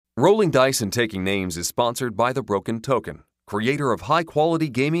Rolling Dice and Taking Names is sponsored by The Broken Token, creator of high-quality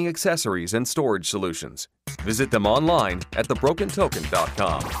gaming accessories and storage solutions. Visit them online at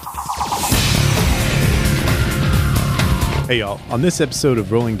thebrokentoken.com. Hey y'all, on this episode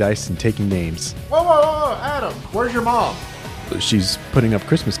of Rolling Dice and Taking Names... Whoa, Adam, where's your mom? She's putting up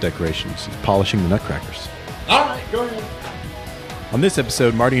Christmas decorations. She's polishing the nutcrackers. All right, go ahead. On this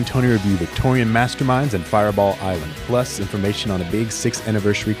episode, Marty and Tony review Victorian Masterminds and Fireball Island, plus information on a big 6th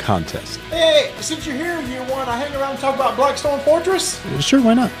anniversary contest. Hey, since you're here, you want to hang around and talk about Blackstone Fortress? Sure,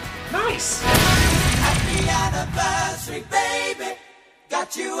 why not? Nice. Happy anniversary, baby.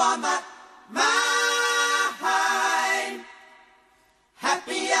 Got you on my mind.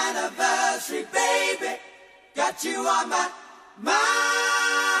 Happy anniversary, baby. Got you on my mind.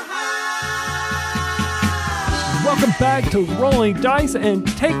 Welcome back to Rolling Dice and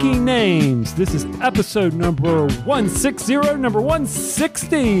Taking Names. This is episode number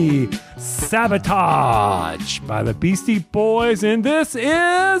 160, Sabotage by the Beastie Boys. And this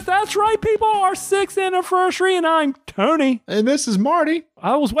is, that's right, people, our 6th anniversary. And I'm Tony. And this is Marty.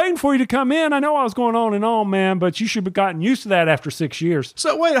 I was waiting for you to come in. I know I was going on and on, man, but you should have gotten used to that after 6 years.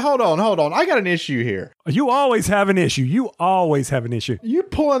 So wait, hold on. I got an issue here. You always have an issue. You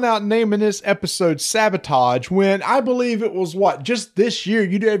pulling out naming this episode Sabotage when I believe it was just this year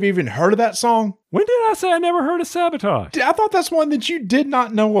you never even heard of that song? When did I say I never heard of Sabotage? I thought that's one that you did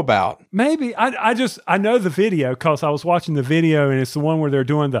not know about. Maybe. I know the video because I was watching the video and it's the one where they're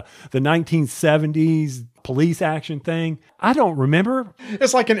doing the 1970s police action thing. I don't remember.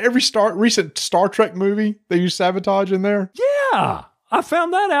 It's like in every recent Star Trek movie, they use Sabotage in there. Yeah. I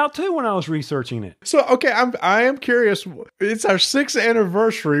found that out too when I was researching it. So, okay, I am curious. It's our 6th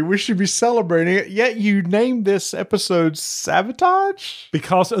anniversary. We should be celebrating it. Yet you named this episode Sabotage?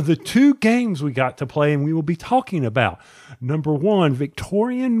 Because of the 2 games we got to play and we will be talking about. Number 1,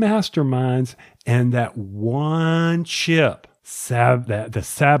 Victorian Masterminds, and that one chip. The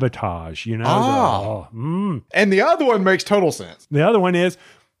Sabotage, you know. And the other one makes total sense. The other one is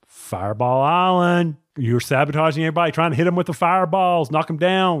Fireball Island. You're sabotaging everybody, trying to hit them with the fireballs, knock them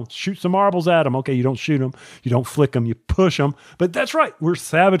down, shoot some marbles at them. Okay, you don't shoot them, you don't flick them, you push them. But that's right, we're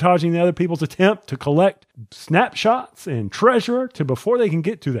sabotaging the other people's attempt to collect snapshots and treasure before they can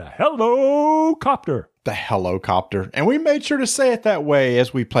get to the helicopter. The helicopter. And we made sure to say it that way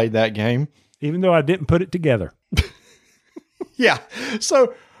as we played that game. Even though I didn't put it together. Yeah,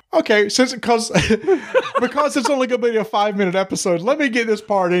 so... Okay, because it's only going to be a 5-minute episode, let me get this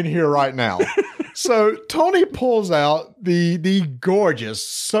part in here right now. So Tony pulls out the gorgeous,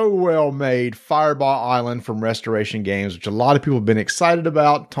 so well-made Fireball Island from Restoration Games, which a lot of people have been excited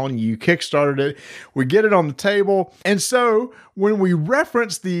about. Tony, you kickstarted it. We get it on the table. And so when we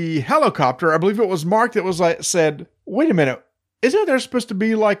reference the helicopter, I believe it was Mark that was said, wait a minute, isn't there supposed to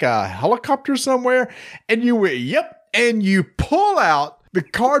be like a helicopter somewhere? And you went, yep. And you pull out the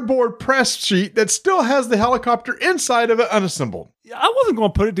cardboard press sheet that still has the helicopter inside of it unassembled. I wasn't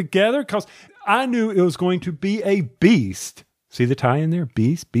going to put it together because I knew it was going to be a beast. See the tie in there?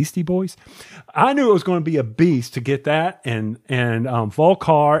 Beastie Boys. I knew it was going to be a beast to get that and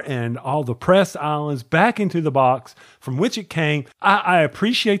Volcar and all the press islands back into the box from which it came. I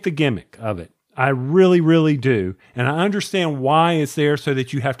appreciate the gimmick of it. I really, really do. And I understand why it's there so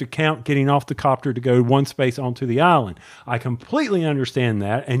that you have to count getting off the copter to go one space onto the island. I completely understand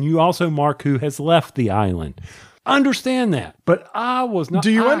that. And you also mark who has left the island. Understand that. But I was not...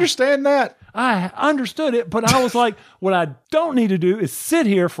 Do you understand that? I understood it, but I was like, what I don't need to do is sit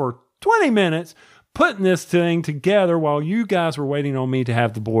here for 20 minutes putting this thing together while you guys were waiting on me to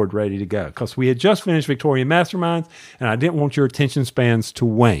have the board ready to go. Because we had just finished Victorian Masterminds, and I didn't want your attention spans to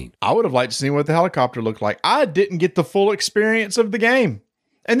wane. I would have liked to see what the helicopter looked like. I didn't get the full experience of the game.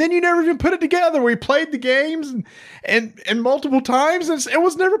 And then you never even put it together. We played the games and multiple times, and it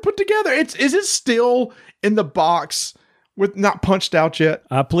was never put together. Is it still in the box with not punched out yet?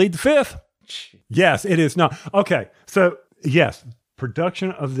 I plead the 5th. Yes, it is not. Okay, so yes,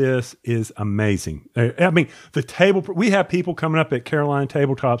 production of this is amazing. I mean, we have people coming up at Carolina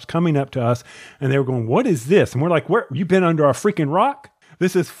Tabletops coming up to us, and they were going, what is this? And we're like, where you been under a freaking rock?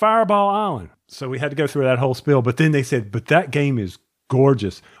 This is Fireball Island. So we had to go through that whole spiel. But then they said, but that game is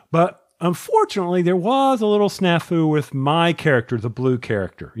gorgeous. But unfortunately, there was a little snafu with my character, the blue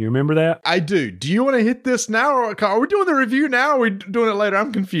character. You remember that? I do. Do you want to hit this now? Or are we doing the review now or are we doing it later?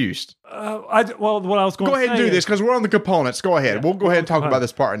 I'm confused. What I was going to say... Go ahead and do this because we're on the components. Go ahead. Yeah, we'll go ahead and talk about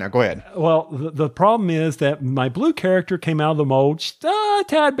this part right now. Go ahead. Well, the problem is that my blue character came out of the mold just a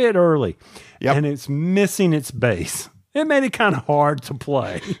tad bit early. Yep. And it's missing its base. It made it kind of hard to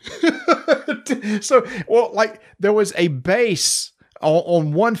play. So, there was a base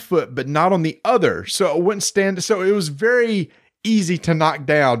on one foot, but not on the other. So it wouldn't stand. So it was very easy to knock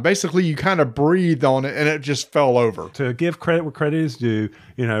down. Basically, you kind of breathed on it and it just fell over. To give credit where credit is due,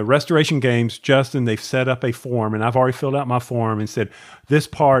 Restoration Games, Justin, they've set up a form, and I've already filled out my form and said, this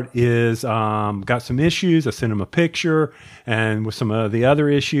part is got some issues. I sent them a picture and with some of the other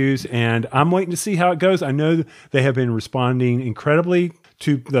issues, and I'm waiting to see how it goes. I know they have been responding incredibly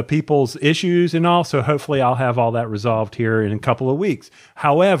to the people's issues and all, so hopefully I'll have all that resolved here in a couple of weeks.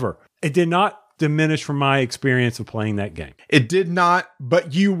 However, it did not diminish from my experience of playing that game. It did not,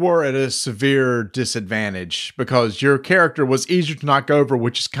 but you were at a severe disadvantage because your character was easier to knock over,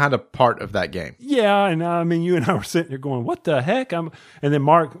 which is kind of part of that game. Yeah, and I mean, you and I were sitting there going, what the heck? And then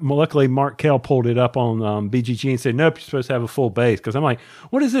luckily Mark Kell pulled it up on BGG and said, nope, you're supposed to have a full base. Because I'm like,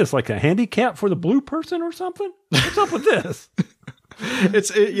 what is this, like a handicap for the blue person or something? What's up with this?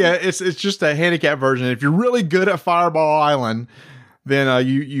 It's just a handicap version. If you're really good at Fireball Island, then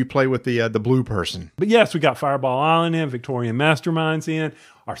you play with the blue person. But yes, we got Fireball Island in, Victorian Masterminds in,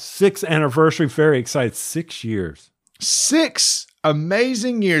 our 6th anniversary. Very excited. 6 years. 6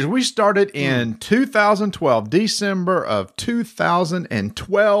 amazing years. We started in 2012, December of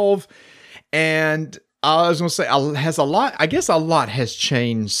 2012. And I was going to say, I guess a lot has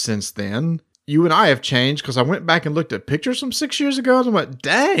changed since then. You and I have changed because I went back and looked at pictures from 6 years ago and I went,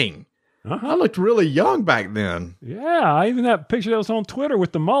 dang. I looked really young back then. Yeah, even that picture that was on Twitter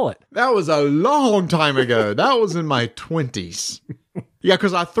with the mullet. That was a long time ago. That was in my 20s. Yeah,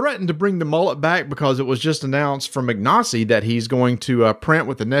 because I threatened to bring the mullet back because it was just announced from Ignacy that he's going to print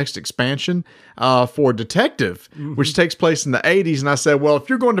with the next expansion for Detective, which takes place in the 80s. And I said, well, if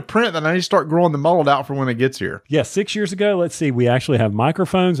you're going to print, then I need to start growing the mullet out for when it gets here. Yeah, 6 years ago, let's see, we actually have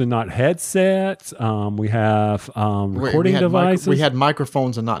microphones and not headsets. We have recording devices. We had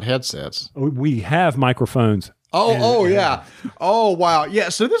microphones and not headsets. We have microphones. Oh, yeah. Oh, wow. Yeah,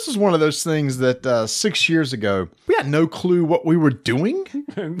 so this is one of those things that 6 years ago, we had no clue what we were doing.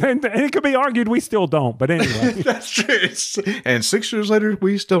 And it could be argued we still don't, but anyway. That's true. And 6 years later,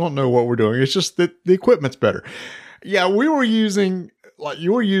 we still don't know what we're doing. It's just that the equipment's better. Yeah, you were using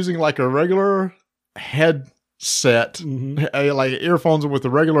like a regular headset, like earphones with a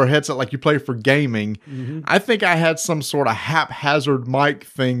regular headset like you play for gaming. I think I had some sort of haphazard mic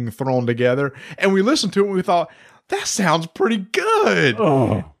thing thrown together, and we listened to it and we thought, that sounds pretty good.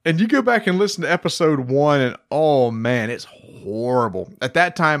 And you go back and listen to episode 1 and oh man, it's horrible. At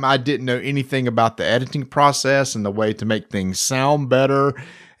that time, I didn't know anything about the editing process and the way to make things sound better.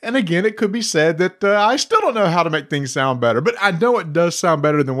 And again, it could be said that I still don't know how to make things sound better, but I know it does sound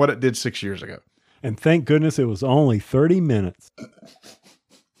better than what it did 6 years ago. And thank goodness it was only 30 minutes.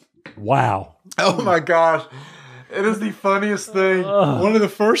 Wow. Oh my gosh. It is the funniest thing. One of the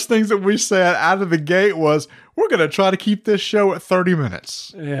first things that we said out of the gate was, we're going to try to keep this show at 30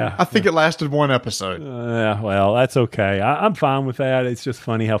 minutes. Yeah. I think it lasted one episode. Yeah, well, that's okay. I'm fine with that. It's just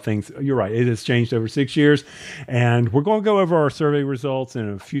funny how things, you're right, it has changed over 6 years. And we're going to go over our survey results in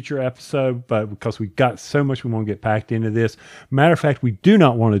a future episode, but because we've got so much we want to get packed into this. Matter of fact, we do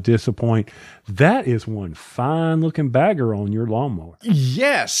not want to disappoint. That is one fine looking bagger on your lawnmower.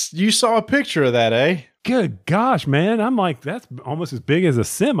 Yes. You saw a picture of that, eh? Good gosh, man. I'm like, that's almost as big as a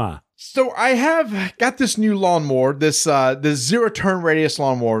semi. So I have got this new lawnmower, this zero turn radius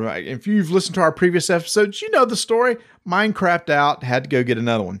lawnmower. If you've listened to our previous episodes, you know the story. Mine crapped out, had to go get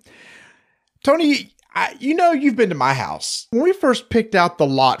another one. Tony, you've been to my house. When we first picked out the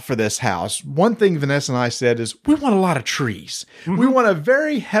lot for this house, one thing Vanessa and I said is, we want a lot of trees. We want a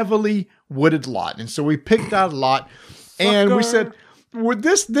very heavily wooded lot. And so we picked out a lot and we said, well,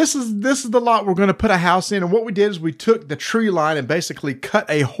 this is the lot we're going to put a house in. And what we did is we took the tree line and basically cut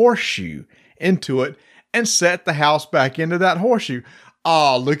a horseshoe into it and set the house back into that horseshoe.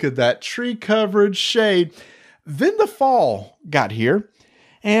 Oh, look at that tree coverage, shade. Then the fall got here.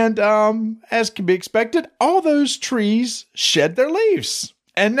 And as can be expected, all those trees shed their leaves.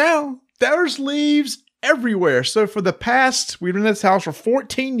 And now there's leaves everywhere. So for the past, we've been in this house for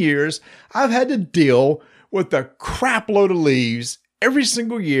 14 years. I've had to deal with a crap load of leaves every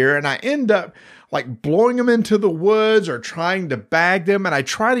single year, and I end up like blowing them into the woods or trying to bag them. And I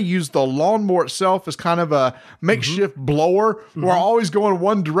try to use the lawnmower itself as kind of a makeshift blower where I always go in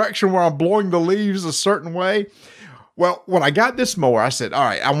one direction where I'm blowing the leaves a certain way. Well, when I got this mower, I said, all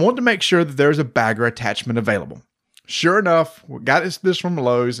right, I want to make sure that there's a bagger attachment available. Sure enough, we got this from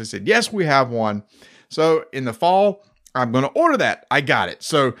Lowe's. They said, yes, we have one. So in the fall, I'm going to order that. I got it.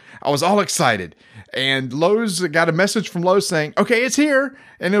 So I was all excited. And Lowe's got a message from Lowe's saying, okay, it's here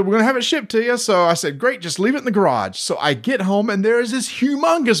and we're going to have it shipped to you. So I said, great, just leave it in the garage. So I get home and there is this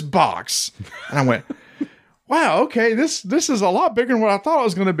humongous box. And I went, wow, okay, this is a lot bigger than what I thought it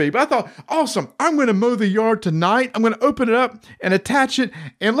was going to be. But I thought, awesome, I'm going to mow the yard tonight. I'm going to open it up and attach it,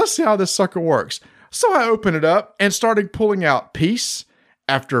 and let's see how this sucker works. So I opened it up and started pulling out piece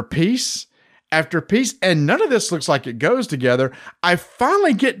after piece after piece, and none of this looks like it goes together. I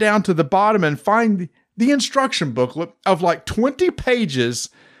finally get down to the bottom and find the instruction booklet of like 20 pages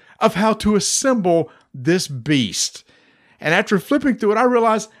of how to assemble this beast. And after flipping through it, I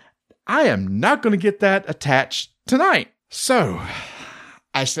realized I am not going to get that attached tonight. So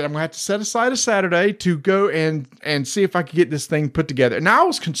I said I'm going to have to set aside a Saturday to go and see if I could get this thing put together. Now I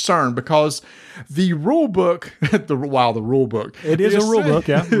was concerned because the rule book, the rule book. It is a rule book,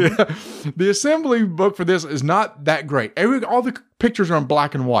 yeah. The assembly book for this is not that great. All the pictures are in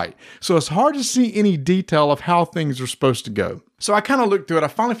black and white. So it's hard to see any detail of how things are supposed to go. So I kind of looked through it. I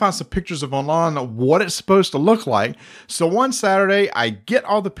finally found some pictures of online of what it's supposed to look like. So one Saturday, I get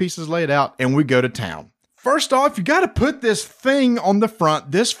all the pieces laid out and we go to town. First off, you got to put this thing on the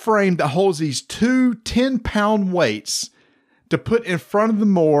front, this frame that holds these two 10-pound weights to put in front of the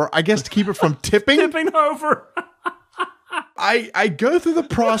mower, I guess to keep it from tipping. Tipping over. I go through the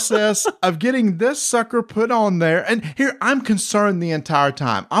process of getting this sucker put on there. And here, I'm concerned the entire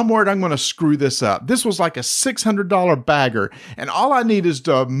time. I'm worried I'm going to screw this up. This was like a $600 bagger. And all I need is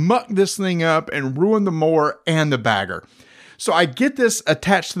to muck this thing up and ruin the mower and the bagger. So I get this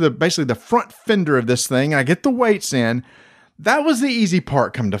attached to basically the front fender of this thing. And I get the weights in. That was the easy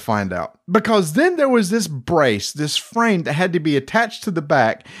part, come to find out. Because then there was this brace, this frame that had to be attached to the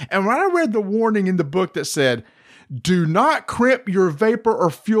back. And when I read the warning in the book that said, do not crimp your vapor or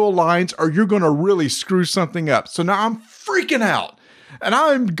fuel lines or you're going to really screw something up. So now I'm freaking out. And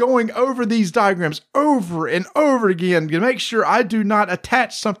I'm going over these diagrams over and over again to make sure I do not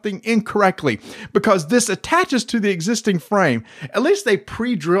attach something incorrectly, because this attaches to the existing frame. At least they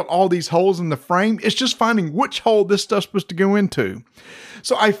pre-drilled all these holes in the frame. It's just finding which hole this stuff's supposed to go into.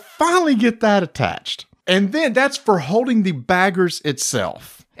 So I finally get that attached. And then that's for holding the baggers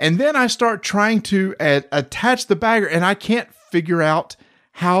itself. And then I start trying to attach the bagger, and I can't figure out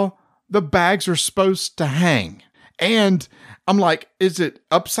how the bags are supposed to hang. And I'm like, is it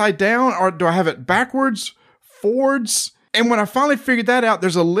upside down or do I have it backwards, forwards? And when I finally figured that out,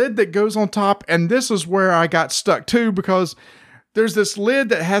 there's a lid that goes on top. And this is where I got stuck too, because there's this lid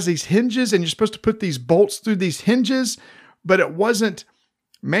that has these hinges and you're supposed to put these bolts through these hinges, but it wasn't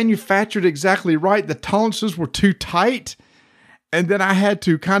manufactured exactly right. The tolerances were too tight. And then I had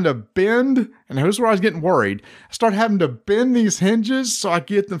to kind of bend, and here's where I was getting worried. I started having to bend these hinges so I could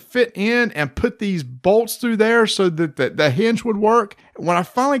get them fit in and put these bolts through there so that the hinge would work. When I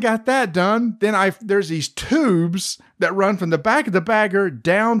finally got that done, then there's these tubes that run from the back of the bagger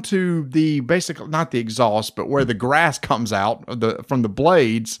down to the basically, not the exhaust, but where the grass comes out from the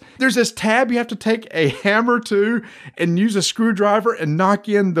blades. There's this tab you have to take a hammer to and use a screwdriver and knock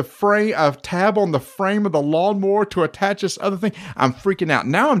in the frame of tab on the frame of the lawnmower to attach this other thing. I'm freaking out.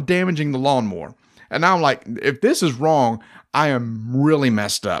 Now I'm damaging the lawnmower. And now I'm like, if this is wrong, I am really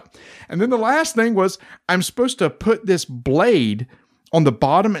messed up. And then the last thing was I'm supposed to put this blade on the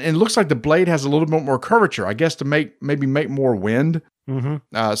bottom, and it looks like the blade has a little bit more curvature, I guess to maybe make more wind.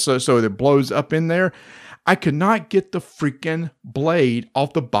 Mm-hmm. So it blows up in there. I could not get the freaking blade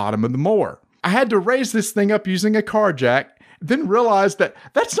off the bottom of the mower. I had to raise this thing up using a car jack, then realized that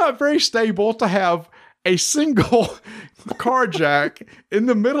that's not very stable to have a single car jack in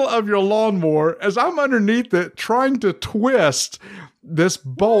the middle of your lawnmower as I'm underneath it trying to twist this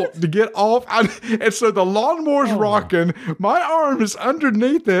bolt to get off. And so the lawnmower's rocking. My arm is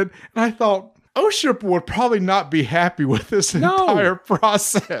underneath it. And I thought, OSHA would probably not be happy with this entire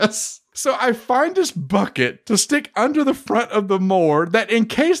process. So I find this bucket to stick under the front of the mower that in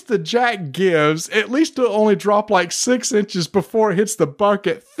case the jack gives, at least it'll only drop like 6 inches before it hits the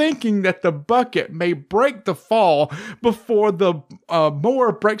bucket, thinking that the bucket may break the fall before the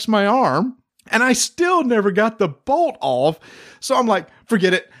mower breaks my arm. And I still never got the bolt off. So I'm like,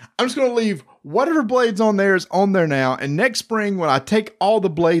 forget it. I'm just going to leave whatever blade's on there is on there now. And next spring, when I take all the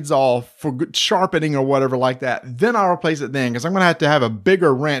blades off for good sharpening or whatever like that, then I'll replace it then. Because I'm going to have a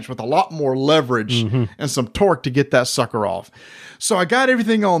bigger wrench with a lot more leverage and some torque to get that sucker off. So I got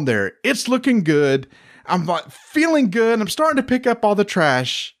everything on there. It's looking good. I'm feeling good. I'm starting to pick up all the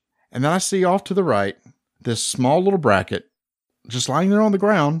trash. And then I see off to the right, this small little bracket just lying there on the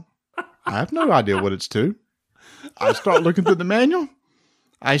ground. I have no idea what it's to. I start looking through the manual.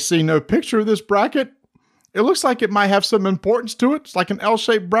 I see no picture of this bracket. It looks like it might have some importance to it. It's like an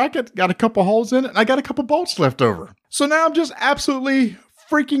L-shaped bracket, got a couple holes in it, and I got a couple bolts left over. So now I'm just absolutely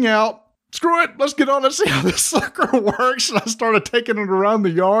freaking out. Screw it, let's get on and see how this sucker works. And I started taking it around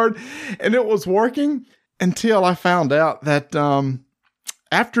the yard, and it was working. until I found out that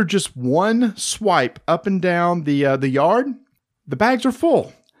after just one swipe up and down the yard, the bags are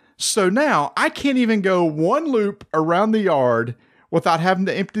full. So now I can't even go one loop around the yard without having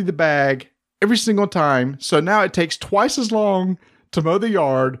to empty the bag every single time. So now it takes twice as long to mow the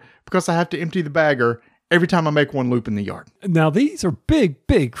yard because I have to empty the bagger every time I make one loop in the yard. Now, these are big,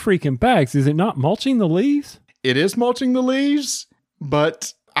 big freaking bags. Is it not mulching the leaves? It is mulching the leaves,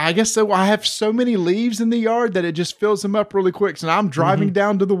 but I guess so. I have so many leaves in the yard that it just fills them up really quick. So now I'm driving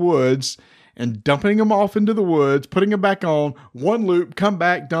down to the woods and dumping them off into the woods, putting them back on, one loop, come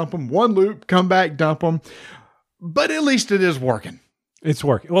back, dump them, one loop, come back, dump them. But at least it is working. It's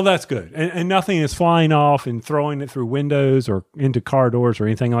working. Well, that's good. And nothing is flying off and throwing it through windows or into car doors or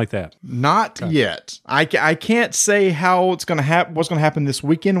anything like that. Not yet. I can't say how it's going to happen. What's going to happen this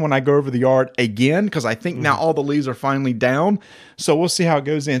weekend when I go over the yard again, because I think now all the leaves are finally down. So we'll see how it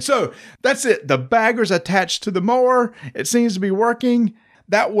goes in. So that's it. The bagger's attached to the mower. It seems to be working.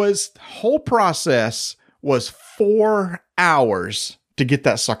 That whole process was 4 hours to get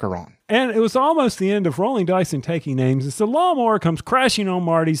that sucker on. And it was almost the end of rolling dice and taking names as the lawnmower comes crashing on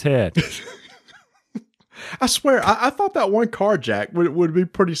Marty's head. I swear, I thought that one car jack would be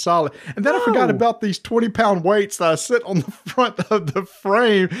pretty solid. And then I forgot about these 20-pound weights that I sit on the front of the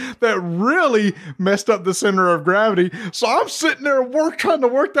frame that really messed up the center of gravity. So I'm sitting there trying to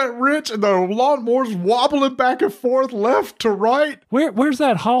work that wrench, and the lawnmower's wobbling back and forth, left to right. Where's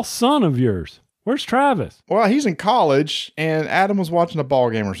that Hall son of yours? Where's Travis? Well, he's in college, and Adam was watching a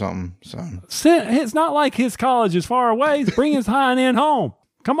ball game or something. So it's not like his college is far away. Bring his hind end home.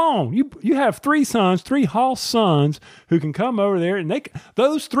 Come on. You have 3 sons, 3 Hall sons who can come over there, and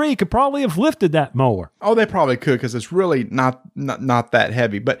those 3 could probably have lifted that mower. Oh, they probably could, because it's really not that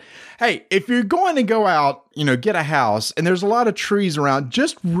heavy. But hey, if you're going to go out, get a house, and there's a lot of trees around,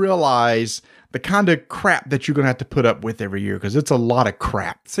 just realize the kind of crap that you're going to have to put up with every year, because it's a lot of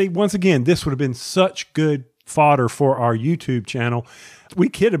crap. See, once again, this would have been such good fodder for our YouTube channel. We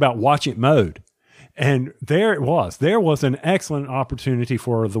kid about Watch It Mowed. And there it was. There was an excellent opportunity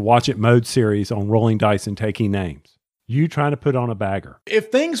for the Watch It Mowed series on rolling dice and taking names. You trying to put on a bagger. If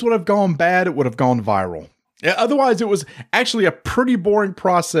things would have gone bad, it would have gone viral. Otherwise, it was actually a pretty boring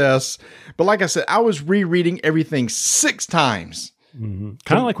process. But like I said, I was rereading everything 6 times. Mm-hmm.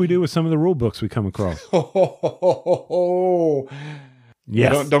 Kind of like we do with some of the rule books we come across.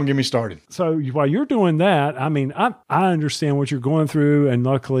 Yes. Yeah, don't get me started. So while you're doing that, I mean, I understand what you're going through. And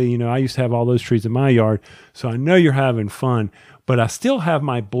luckily, I used to have all those trees in my yard. So I know you're having fun. But I still have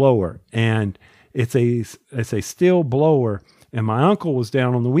my blower. And it's a steel blower. And my uncle was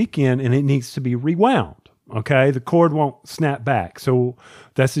down on the weekend, and it needs to be rewound. Okay, the cord won't snap back. So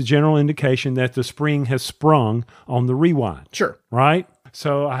that's a general indication that the spring has sprung on the rewind. Sure. Right?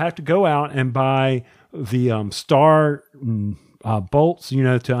 So I have to go out and buy the star bolts,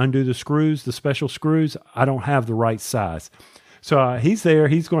 to undo the screws, the special screws. I don't have the right size. So he's there.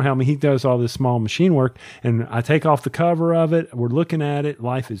 He's going to help me. He does all this small machine work. And I take off the cover of it. We're looking at it.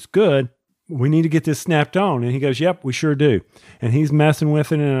 Life is good. We need to get this snapped on. And he goes, yep, we sure do. And he's messing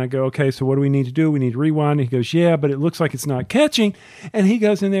with it. And I go, okay, so what do we need to do? We need to rewind. And he goes, yeah, but it looks like it's not catching. And he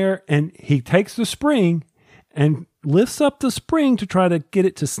goes in there and he takes the spring and lifts up the spring to try to get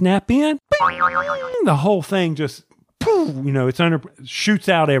it to snap in. The whole thing just, shoots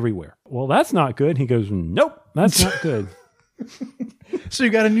out everywhere. Well, that's not good. He goes, nope, that's not good. So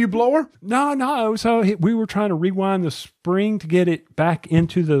you got a new blower? No. So we were trying to rewind the spring to get it back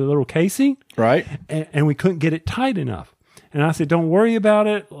into the little casing. Right. And we couldn't get it tight enough. And I said, don't worry about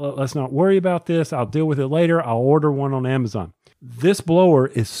it. Let's not worry about this. I'll deal with it later. I'll order one on Amazon. This blower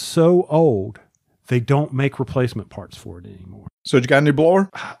is so old, they don't make replacement parts for it anymore. So you got a new blower?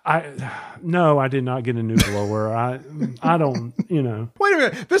 No, I did not get a new blower. I don't, Wait a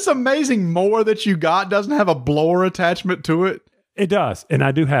minute. This amazing mower that you got doesn't have a blower attachment to it? It does, and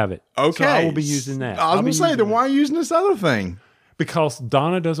I do have it. Okay. So I will be using that. I was going to say, then why are you using this other thing? Because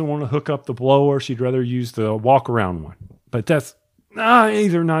Donna doesn't want to hook up the blower. She'd rather use the walk-around one. But that's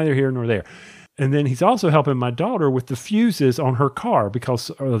neither here nor there. And then he's also helping my daughter with the fuses on her car because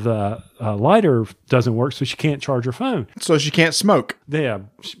the lighter doesn't work, so she can't charge her phone. So she can't smoke. Yeah.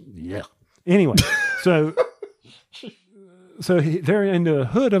 Anyway, so they're in the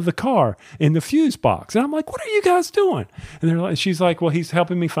hood of the car in the fuse box. And I'm like, what are you guys doing? And she's like, well, he's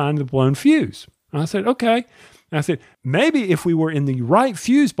helping me find the blown fuse. And I said, okay. And I said, maybe if we were in the right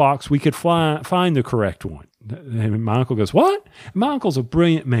fuse box, we could find the correct one. And my uncle goes, what? And my uncle's a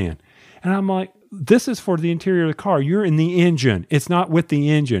brilliant man. And I'm like, this is for the interior of the car. You're in the engine. It's not with the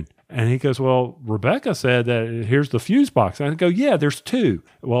engine. And he goes, well, Rebecca said that here's the fuse box. And I go, yeah, there's 2.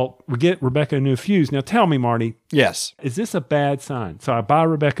 Well, we get Rebecca a new fuse. Now tell me, Marty. Yes. Is this a bad sign? So I buy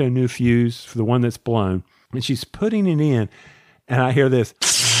Rebecca a new fuse for the one that's blown, and she's putting it in, and I hear this,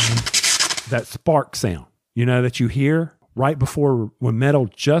 that spark sound, that you hear right before when metal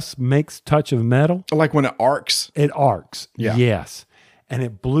just makes touch of metal. Like when it arcs? It arcs. Yeah. Yes. And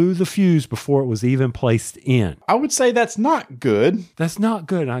it blew the fuse before it was even placed in. I would say that's not good. That's not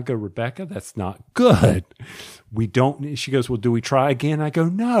good. And I go, Rebecca, that's not good. We don't. She goes, well, do we try again? I go,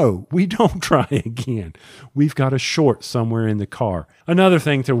 no, we don't try again. We've got a short somewhere in the car. Another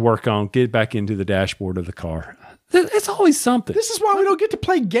thing to work on, get back into the dashboard of the car. It's always something. This is why we don't get to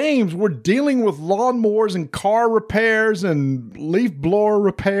play games. We're dealing with lawnmowers and car repairs and leaf blower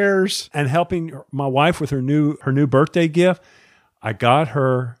repairs. And helping my wife with her new birthday gift. I got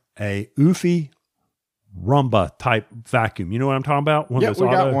her a Oofy Rumba type vacuum. You know what I'm talking about? Yeah, we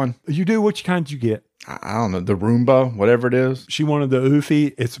got one. You do? Which kind did you get? I don't know, the Roomba, whatever it is. She wanted the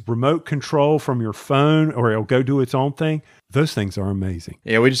Oofy. It's remote control from your phone, or it'll go do its own thing. Those things are amazing.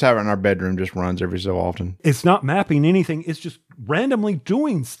 Yeah, we just have it in our bedroom, just runs every so often. It's not mapping anything. It's just randomly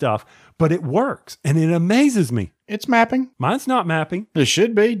doing stuff, but it works, and it amazes me. It's mapping. Mine's not mapping. It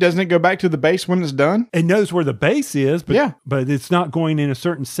should be. Doesn't it go back to the base when it's done? It knows where the base is, but, yeah. But it's not going in a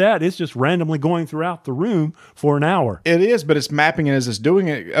certain set. It's just randomly going throughout the room for an hour. It is, but it's mapping it as it's doing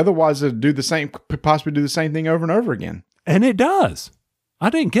it. Otherwise, it'd do the same, possibly do the same thing over and over again. And it does. I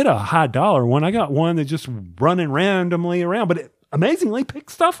didn't get a high dollar one. I got one that's just running randomly around, but it amazingly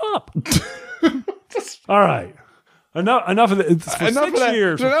picks stuff up. All right. Enough of that. It's for Enough 6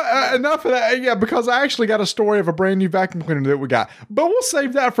 years. Enough of that. Yeah, because I actually got a story of a brand new vacuum cleaner that we got. But we'll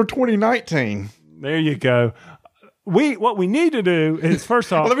save that for 2019. There you go. What we need to do is,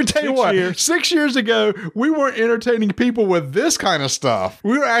 first off, let me tell you what. 6 years ago, we weren't entertaining people with this kind of stuff.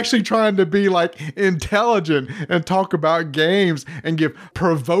 We were actually trying to be like intelligent and talk about games and give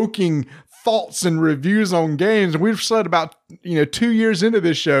provoking thoughts and reviews on games. And we've said about 2 years into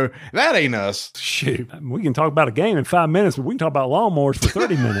this show, that ain't us. Shoot, we can talk about a game in 5 minutes, but we can talk about lawnmowers for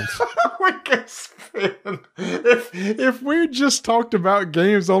 30 minutes. We can spin. If we just talked about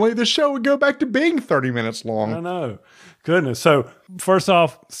games only, the show would go back to being 30 minutes long. I know. Goodness. So first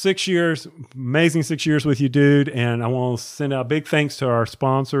off, 6 years, amazing 6 years with you, dude. And I want to send out big thanks to our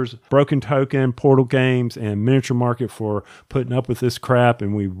sponsors, Broken Token, Portal Games, and Miniature Market for putting up with this crap.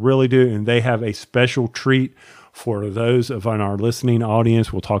 And we really do. And they have a special treat for those of our listening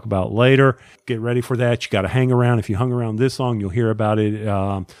audience we'll talk about later. Get ready for that. You got to hang around. If you hung around this long, you'll hear about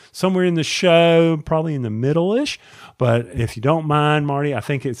it somewhere in the show, probably in the middle-ish. But if you don't mind, Marty, I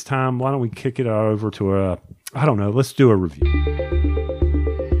think it's time. Why don't we kick it over to I don't know. Let's do a review.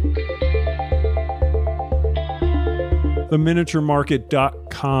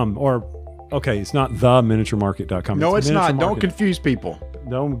 TheMiniatureMarket.com it's not TheMiniatureMarket.com. No, it's not. Don't confuse people.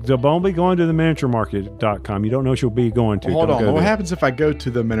 Don't be going to TheMiniatureMarket.com. You don't know what you'll be going to. Hold on. What happens if I go to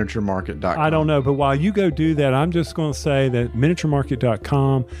TheMiniatureMarket.com? I don't know. But while you go do that, I'm just going to say that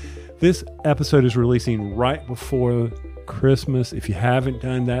MiniatureMarket.com, this episode is releasing right before Christmas. If you haven't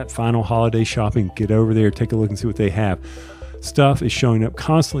done that final holiday shopping, get over there, take a look and see what they have. Stuff is showing up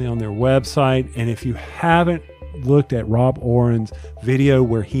constantly on their website. And if you haven't looked at Rob Oren's video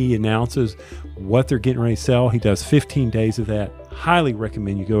where he announces what they're getting ready to sell, he does 15 days of that. Highly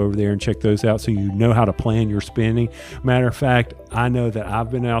recommend you go over there and check those out so you know how to plan your spending. Matter of fact, I know that I've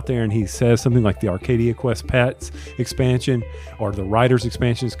been out there and he says something like the Arcadia Quest Pets expansion or the Riders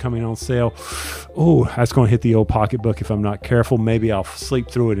expansion is coming on sale. Oh, that's going to hit the old pocketbook if I'm not careful. Maybe I'll sleep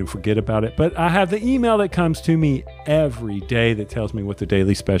through it and forget about it. But I have the email that comes to me every day that tells me what the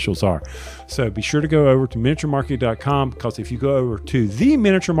daily specials are. So be sure to go over to miniaturemarket.com, because if you go over to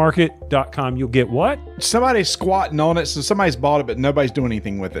theminiaturemarket.com, you'll get what? Somebody's squatting on it, so somebody's bought it, but nobody's doing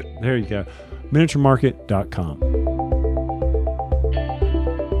anything with it. There you go. Miniaturemarket.com.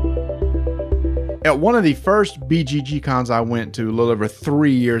 At one of the first BGG cons I went to a little over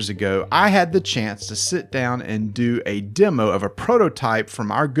 3 years ago, I had the chance to sit down and do a demo of a prototype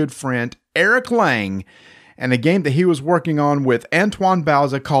from our good friend Eric Lang and a game that he was working on with Antoine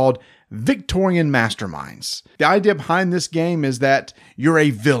Bauza called Victorian Masterminds. The idea behind this game is that you're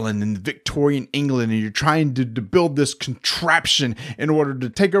a villain in Victorian England and you're trying to build this contraption in order to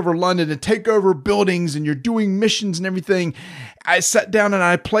take over London and take over buildings, and you're doing missions and everything. I sat down and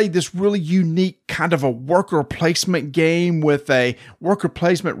I played this really unique kind of a worker placement game with a worker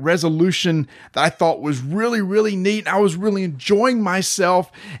placement resolution that I thought was really, really neat. I was really enjoying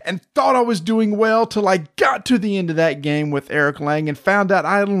myself and thought I was doing well till I got to the end of that game with Eric Lang and found out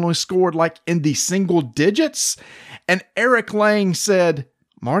I had only scored like in the single digits. And Eric Lang said,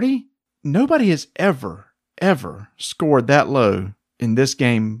 Marty, nobody has ever scored that low in this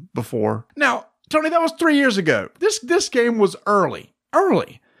game before. Now, Tony, that was 3 years ago. This game was early.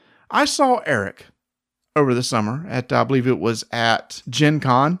 I saw Eric over the summer at, I believe it was at Gen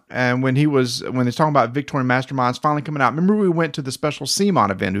Con, and when they're talking about Victorian Masterminds finally coming out. Remember we went to the special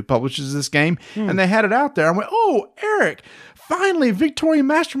CMON event who publishes this game, and they had it out there. I went, oh, Eric, finally Victorian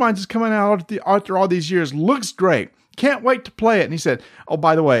Masterminds is coming out after all these years. Looks great. Can't wait to play it. And he said, oh,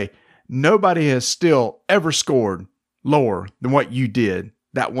 by the way, nobody has still ever scored lower than what you did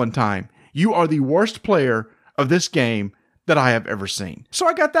that one time. You are the worst player of this game that I have ever seen. So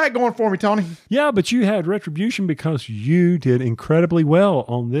I got that going for me, Tony. Yeah, but you had retribution because you did incredibly well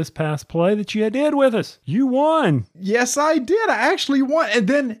on this past play that you did with us. You won. Yes, I did. I actually won. And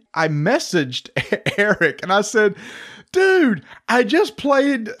then I messaged Eric and I said, dude, I just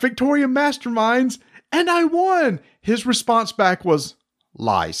played Victorian Masterminds and I won. His response back was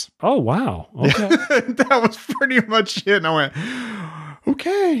lies. Oh, wow. Okay. That was pretty much it. And I went,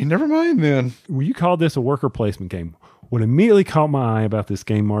 okay, never mind then. Well, you called this a worker placement game. What immediately caught my eye about this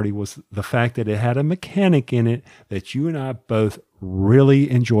game, Marty, was the fact that it had a mechanic in it that you and I both really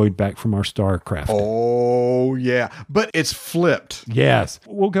enjoyed back from our StarCraft. Oh, yeah. But it's flipped. Yes.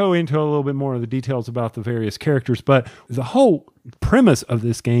 We'll go into a little bit more of the details about the various characters, but the whole premise of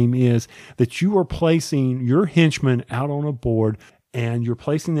this game is that you are placing your henchmen out on a board and you're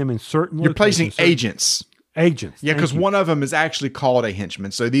placing them in certain You're locations. placing agents. Agents. Yeah, because one of them is actually called a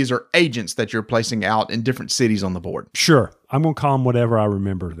henchman. So these are agents that you're placing out in different cities on the board. Sure. I'm going to call them whatever I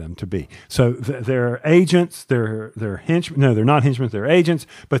remember them to be. So they're agents, they're henchmen. No, they're not henchmen, they're agents,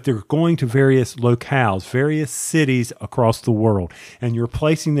 but they're going to various locales, various cities across the world. And you're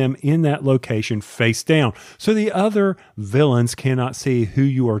placing them in that location face down. So the other villains cannot see who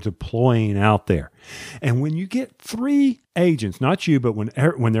you are deploying out there. And when you get 3 agents, not you, but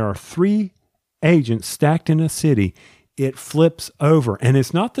when there are 3 agents stacked in a city, it flips over. And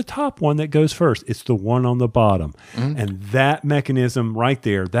it's not the top one that goes first. It's the one on the bottom. And that mechanism right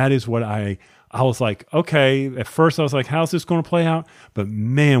there, that is what I was like, okay, at first I was like, how's this going to play out? But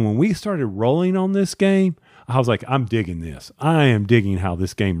man, when we started rolling on this game, I was like, I'm digging this. I am digging how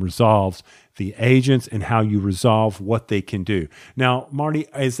this game resolves the agents and how you resolve what they can do. Now, Marty,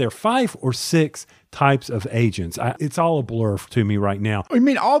 is there 5 or 6 types of agents? It's all a blur to me right now. You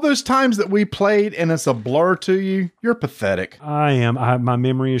mean all those times that we played and it's a blur to you? You're pathetic. I am. My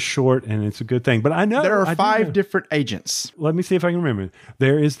memory is short and it's a good thing. But I know there are 5 different agents. Let me see if I can remember.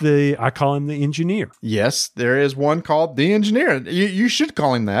 There is I call him the engineer. Yes, there is one called the engineer. You should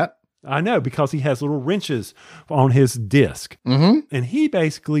call him that. I know, because he has little wrenches on his disc. And he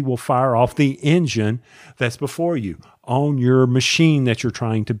basically will fire off the engine that's before you on your machine that you're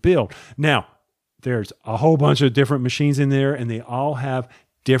trying to build. Now, there's a whole bunch of different machines in there, and they all have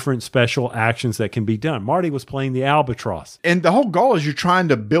different special actions that can be done. Marty was playing the Albatross. And the whole goal is you're trying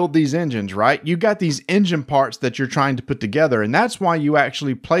to build these engines, right? You got these engine parts that you're trying to put together, and that's why you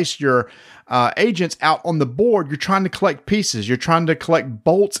actually place your agents out on the board. You're trying to collect pieces. You're trying to collect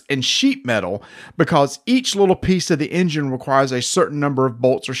bolts and sheet metal because each little piece of the engine requires a certain number of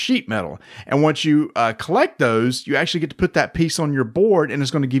bolts or sheet metal. And once you collect those, you actually get to put that piece on your board, and it's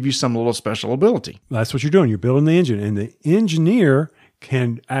going to give you some little special ability. That's what you're doing. You're building the engine, and the engineer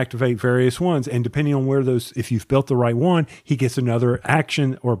can activate various ones. And depending on where if you've built the right one, he gets another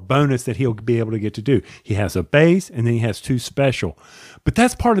action or bonus that he'll be able to get to do. He has a base and then he has 2 special. But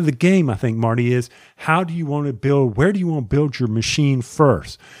that's part of the game, I think, Marty, is how do you want to build, where do you want to build your machine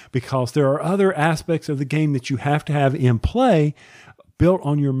first? Because there are other aspects of the game that you have to have in play built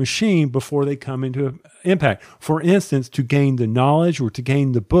on your machine before they come into impact. For instance, to gain the knowledge or to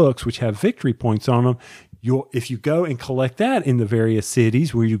gain the books, which have victory points on them, if you go and collect that in the various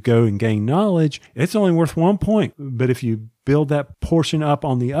cities where you go and gain knowledge, it's only worth 1 point. But if you build that portion up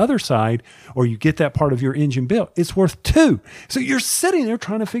on the other side, or you get that part of your engine built, it's worth 2. So you're sitting there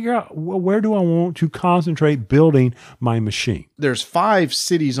trying to figure out, well, where do I want to concentrate building my machine? There's 5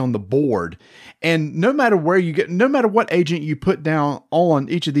 cities on the board, and no matter where you get, no matter what agent you put down on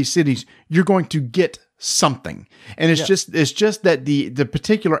each of these cities, you're going to get something. And it's just that the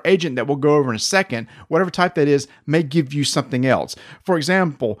particular agent that we'll go over in a second, whatever type that is, may give you something else. For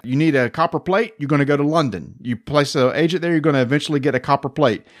example, you need a copper plate, you're going to go to London. You place an agent there, you're going to eventually get a copper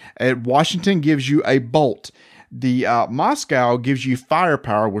plate. Washington gives you a bolt. The Moscow gives you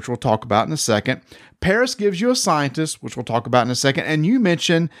firepower, which we'll talk about in a second. Paris gives you a scientist, which we'll talk about in a second. And you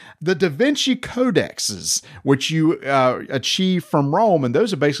mentioned the Da Vinci Codexes, which you achieve from Rome. And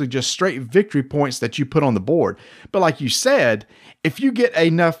those are basically just straight victory points that you put on the board. But like you said, if you get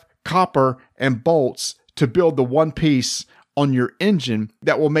enough copper and bolts to build the one piece on your engine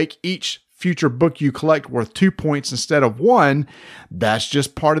that will make each future book you collect worth 2 points instead of 1. That's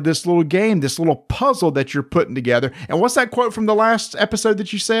just part of this little game, this little puzzle that you're putting together. And what's that quote from the last episode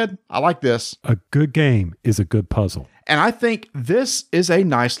that you said? I like this. A good game is a good puzzle. And I think this is a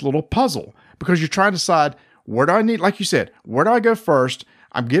nice little puzzle because you're trying to decide, where do I need, like you said, where do I go first?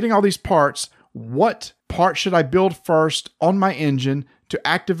 I'm getting all these parts. What part should I build first on my engine to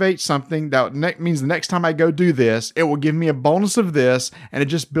activate something that means the next time I go do this, it will give me a bonus of this, and it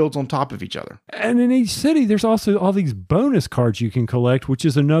just builds on top of each other. And in each city, there's also all these bonus cards you can collect, which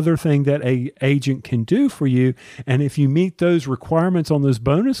is another thing that a agent can do for you. And if you meet those requirements on those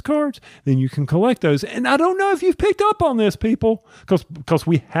bonus cards, then you can collect those. And I don't know if you've picked up on this, people, because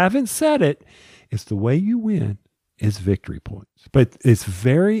we haven't said it. It's the way you win is victory points. But it's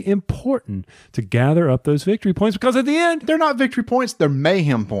very important to gather up those victory points because at the end, they're not victory points, they're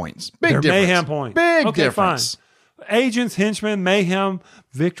mayhem points. Big difference. Mayhem points. Big difference. Fine. Agents, henchmen, mayhem,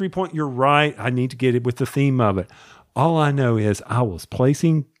 victory point. You're right. I need to get it with the theme of it. All I know is I was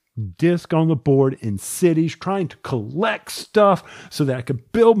placing disc on the board in cities, trying to collect stuff so that I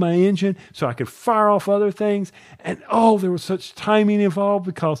could build my engine, so I could fire off other things. And there was such timing involved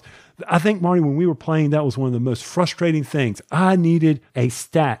because I think, Marty, when we were playing, that was one of the most frustrating things. I needed a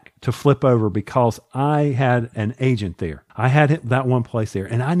stack to flip over because I had an agent there. I had that one place there,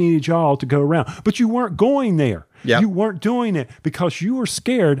 and I needed y'all to go around. But you weren't going there. Yep. You weren't doing it because you were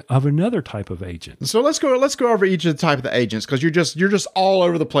scared of another type of agent. So let's go over each of the type of the agents because you're just all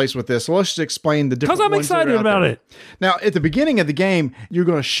over the place with this. So let's just explain the different. Because I'm excited about it. Now, at the beginning of the game, you're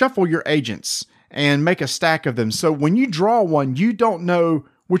going to shuffle your agents and make a stack of them. So when you draw one, you don't know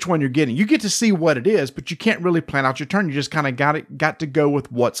which one you're getting. You get to see what it is, but you can't really plan out your turn. You just kind of got to go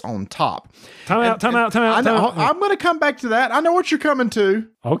with what's on top. Time out. I'm going to come back to that. I know what you're coming to.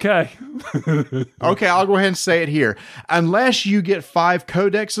 Okay. Okay, I'll go ahead and say it here. Unless you get 5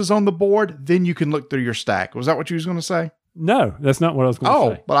 codexes on the board, then you can look through your stack. Was that what you was going to say? No, that's not what I was going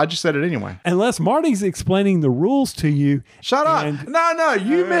to say. Oh, but I just said it anyway. Unless Marty's explaining the rules to you. Shut up. No,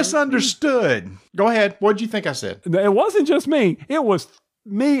 you misunderstood. Go ahead. What did you think I said? It wasn't just me. It was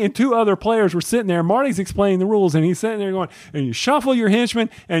me and 2 other players were sitting there. Marty's explaining the rules, and he's sitting there going, and you shuffle your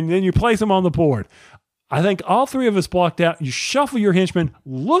henchmen, and then you place them on the board. I think all 3 of us blocked out. You shuffle your henchmen,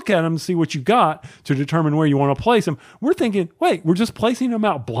 look at them, see what you got to determine where you want to place them. We're thinking, wait, we're just placing them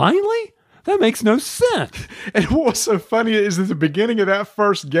out blindly? That makes no sense. And what was so funny is at the beginning of that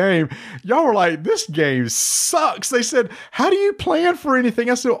first game, y'all were like, this game sucks. They said, how do you plan for anything?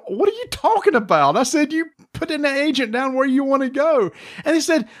 I said, what are you talking about? I said, you put an agent down where you want to go. And they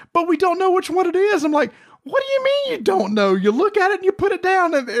said, but we don't know which one it is. I'm like, what do you mean you don't know? You look at it and you put it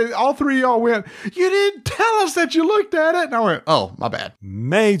down, and all 3 of y'all went, you didn't tell us that you looked at it. And I went, oh, my bad.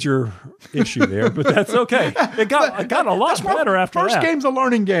 Major issue there, but that's okay. It got a lot better after that. First game's a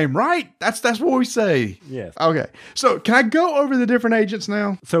learning game, right? That's what we say. Yes. Okay. So can I go over the different agents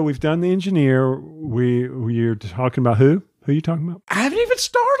now? So we've done the engineer. We're talking about who? Who are you talking about? I haven't even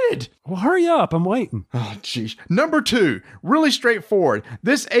started. Well, hurry up. I'm waiting. Oh, geez. Number 2, really straightforward.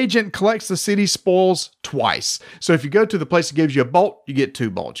 This agent collects the city spoils twice. So if you go to the place that gives you a bolt, you get 2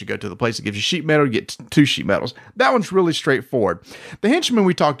 bolts. You go to the place that gives you sheet metal, you get 2 sheet metals. That one's really straightforward. The henchmen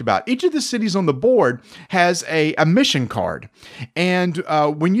we talked about, each of the cities on the board has a mission card. And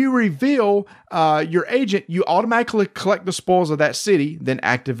when you reveal your agent, you automatically collect the spoils of that city, then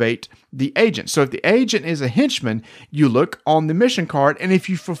activate the agent. So if the agent is a henchman, you look on the mission card, and if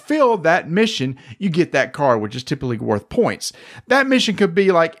you fulfill that mission, you get that card, which is typically worth points. That mission could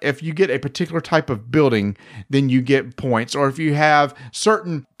be like if you get a particular type of building, then you get points. Or if you have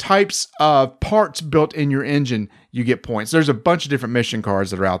certain types of parts built in your engine, you get points. There's a bunch of different mission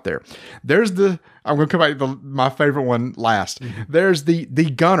cards that are out there. I'm going to come back to my favorite one last. There's the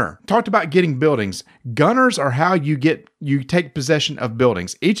gunner. Talked about getting buildings. Gunners are how you take possession of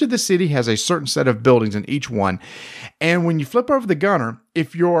buildings. Each of the city has a certain set of buildings in each one. And when you flip over the gunner,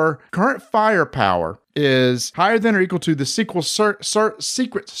 if your current firepower is higher than or equal to the secret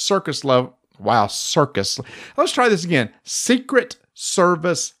circus level, circus. Let's try this again. Secret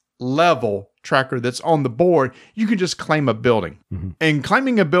service level tracker that's on the board, you can just claim a building. Mm-hmm. And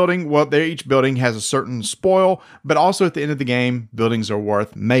claiming a building, each building has a certain spoil, but also at the end of the game, buildings are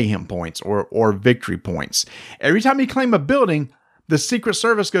worth mayhem points or victory points. Every time you claim a building, the Secret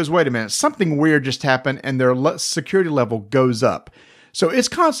Service goes, wait a minute, something weird just happened, and their security level goes up. So it's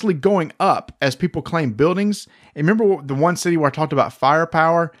constantly going up as people claim buildings. And remember the one city where I talked about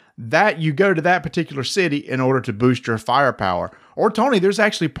firepower? That you go to that particular city in order to boost your firepower. Or Tony, there's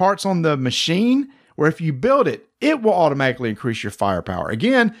actually parts on the machine where if you build it, it will automatically increase your firepower.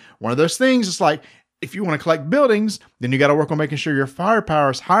 Again, one of those things, it's like If you want to collect buildings, then you got to work on making sure your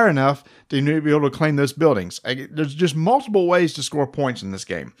firepower is high enough to be able to claim those buildings. There's just multiple ways to score points in this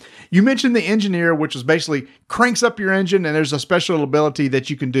game. You mentioned the engineer, which is basically cranks up your engine, and there's a special ability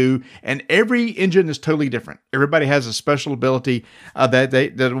that you can do, and every engine is totally different. Everybody has a special ability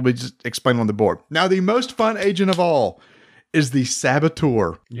that will be just explained on the board. Now, the most fun agent of all is the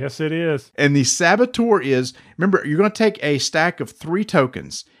Saboteur. Yes, it is. And the Saboteur is, remember, you're going to take a stack of 3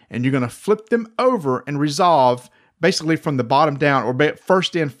 tokens, and you're going to flip them over and resolve basically from the bottom down, or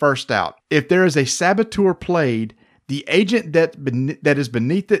first in, first out. If there is a Saboteur played, the agent that is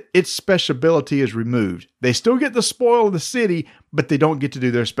beneath it, its special ability is removed. They still get the spoil of the city, but they don't get to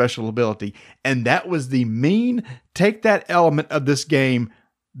do their special ability. And that was the take that element of this game.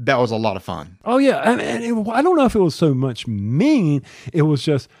 That was a lot of fun. Oh, yeah. I don't know if it was so much mean. It was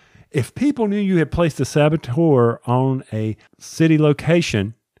just, if people knew you had placed a Saboteur on a city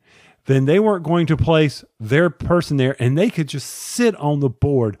location, then they weren't going to place their person there, and they could just sit on the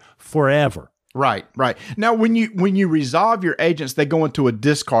board forever. Right. Now, when you resolve your agents, they go into a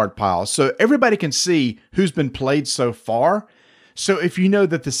discard pile. So everybody can see who's been played so far. So if you know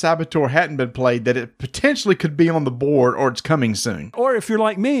that the Saboteur hadn't been played, that it potentially could be on the board or it's coming soon. Or if you're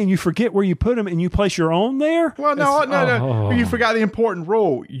like me and you forget where you put them and you place your own there. Well, no. You forgot the important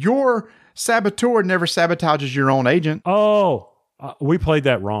rule. Your Saboteur never sabotages your own agent. Oh, we played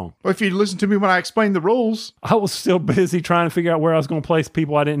that wrong. Well, if you listen to me when I explained the rules. I was still busy trying to figure out where I was going to place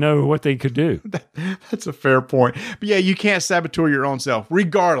people. I didn't know what they could do. That's a fair point. But yeah, you can't Saboteur your own self,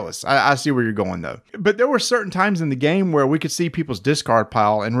 regardless. I see where you're going, though. But there were certain times in the game where we could see people's discard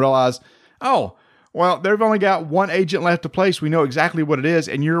pile and realize, oh, well, they've only got one agent left to place. We know exactly what it is.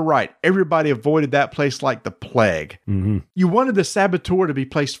 And you're right. Everybody avoided that place like the plague. Mm-hmm. You wanted the Saboteur to be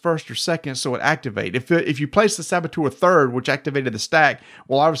placed first or second so it activate. If you place the Saboteur third, which activated the stack,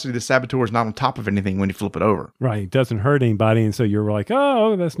 well, obviously the Saboteur is not on top of anything when you flip it over. Right. It doesn't hurt anybody. And so you're like,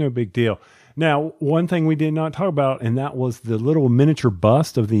 oh, that's no big deal. Now, one thing we did not talk about, and that was the little miniature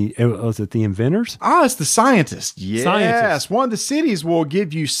bust of was it the inventors? It's the scientist. Yes. Scientists. One of the cities will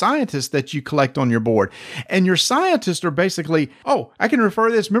give you scientists that you collect on your board. And your scientists are basically, I can refer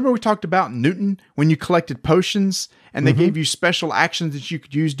to this. Remember we talked about Newton when you collected potions and they gave you special actions that you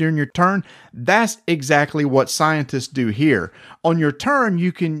could use during your turn? That's exactly what scientists do here. On your turn,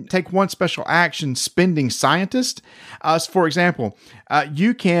 you can take one special action, spending scientist. For example,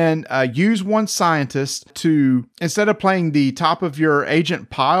 you can use one scientist to, instead of playing the top of your agent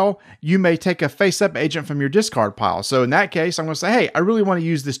pile, you may take a face-up agent from your discard pile. So in that case, I'm going to say, hey, I really want to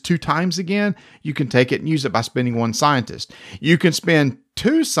use this 2 times again. You can take it and use it by spending one scientist. You can spend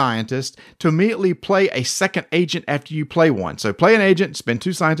 2 scientists to immediately play a second agent after you play one. So play an agent, spend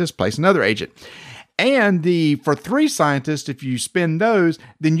 2 scientists, place another agent. And for 3 scientists, if you spend those,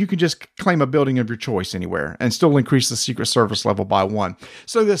 then you can just claim a building of your choice anywhere and still increase the Secret Service level by 1.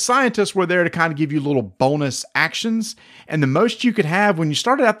 So the scientists were there to kind of give you little bonus actions. And the most you could have when you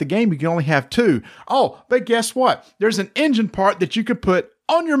started out the game, you can only have 2. Oh, but guess what? There's an engine part that you could put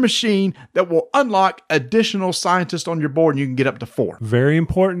on your machine that will unlock additional scientists on your board, and you can get up to 4. Very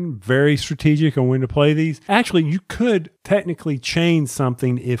important, very strategic on when to play these. Actually, you could technically chain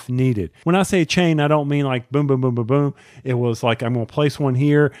something if needed. When I say chain, I don't mean like boom, boom, boom, boom, boom. It was like I'm going to place one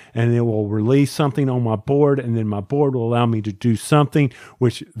here, and it will release something on my board, and then my board will allow me to do something,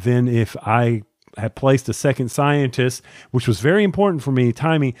 which then if I had placed a second scientist, which was very important for me,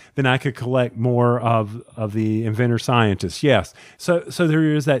 timing, then I could collect more of the inventor scientists. Yes. So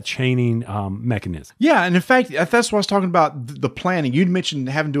there is that chaining mechanism. Yeah. And in fact, that's what I was talking about, the planning. You'd mentioned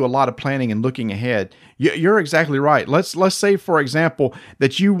having to do a lot of planning and looking ahead. You're exactly right. Let's say, for example,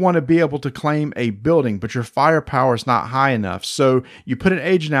 that you want to be able to claim a building, but your firepower is not high enough. So you put an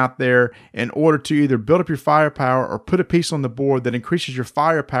agent out there in order to either build up your firepower or put a piece on the board that increases your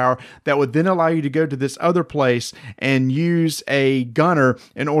firepower that would then allow you to go to this other place and use a gunner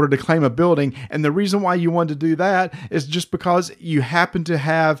in order to claim a building. And the reason why you want to do that is just because you happen to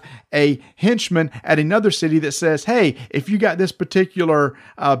have a henchman at another city that says, hey, if you got this particular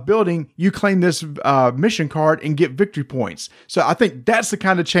building, you claim this mission card and get victory points. So I think that's the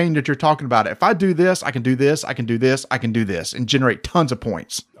kind of chain that you're talking about. If I do this, I can do this, I can do this, I can do this, and generate tons of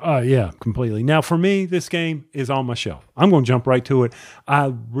points. Yeah, completely. Now, for me, this game is on my shelf. I'm going to jump right to it.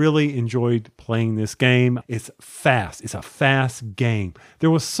 I really enjoyed playing this game. It's fast. It's a fast game. There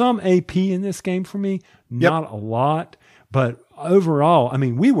was some AP in this game for me, not a lot, but overall, I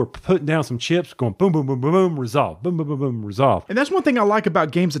mean, we were putting down some chips, going boom, boom, boom, boom, boom, resolve, boom, boom, boom, boom, resolve. And that's one thing I like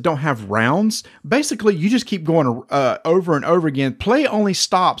about games that don't have rounds. Basically, you just keep going over and over again. Play only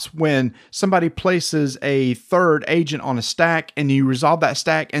stops when somebody places a third agent on a stack and you resolve that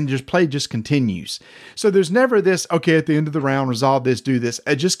stack, and play just continues. So there's never this, okay, at the end of the round, resolve this, do this.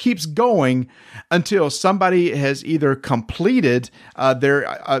 It just keeps going until somebody has either completed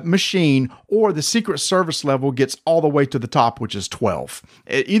their machine, or the Secret Service level gets all the way to the top, which is 12.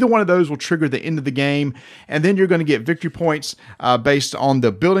 Either one of those will trigger the end of the game, and then you're going to get victory points based on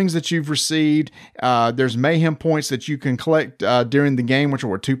the buildings that you've received. There's mayhem points that you can collect during the game, which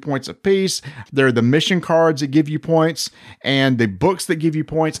are 2 points apiece. There are the mission cards that give you points, and the books that give you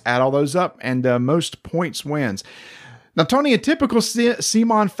points. Add all those up, and most points wins. Now, Tony, in typical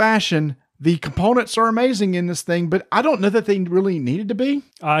CMON fashion, the components are amazing in this thing, but I don't know that they really needed to be.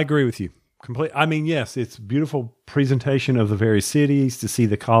 I agree with you. I mean, yes, it's a beautiful presentation of the various cities, to see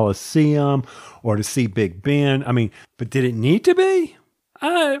the Colosseum or to see Big Ben. I mean, but did it need to be?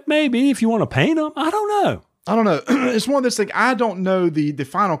 Maybe if you want to paint them. I don't know. It's one of those things. I don't know the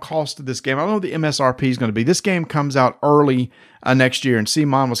final cost of this game. I don't know what the MSRP is going to be. This game comes out early next year, and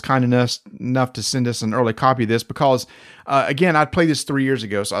CMON was kind enough to send us an early copy of this because, again, I'd played this 3 years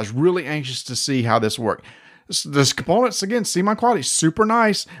ago, so I was really anxious to see how this worked. The components, again, CMON quality, super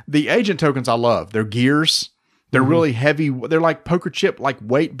nice. The agent tokens I love. They're gears. They're really heavy. They're like poker chip, like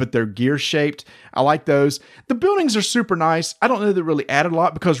weight, but they're gear shaped. I like those. The buildings are super nice. I don't know that they really added a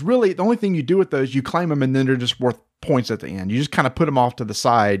lot, because really the only thing you do with those, you claim them and then they're just worth points at the end. You just kind of put them off to the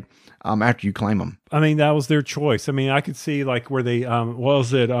side after you claim them. I mean, that was their choice. I mean, I could see like where they, the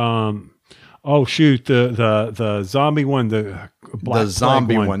zombie one, the Black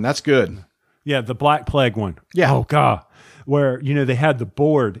zombie one. That's good. Yeah, the Black Plague one. Yeah. Oh, God. Where, they had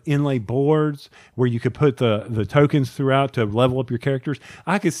the inlay boards where you could put the tokens throughout to level up your characters.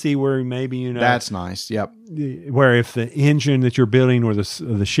 I could see where maybe, That's nice. Yep. Where if the engine that you're building or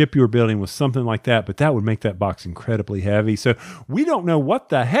the ship you were building was something like that, but that would make that box incredibly heavy. So we don't know what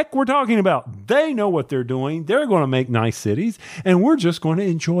the heck we're talking about. They know what they're doing. They're going to make nice cities, and we're just going to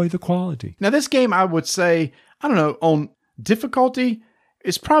enjoy the quality. Now, this game, I would say, I don't know, on difficulty,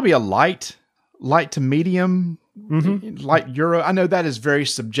 it's probably a light to medium, light Euro. I know that is very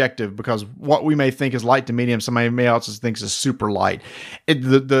subjective, because what we may think is light to medium, somebody may also think is super light.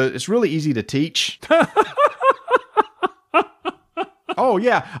 It's really easy to teach. Oh,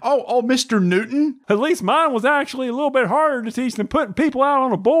 yeah. Oh, Mr. Newton. At least mine was actually a little bit harder to teach than putting people out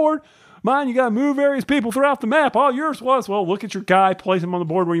on a board. Mine, you got to move various people throughout the map. All yours was, well, look at your guy, place him on the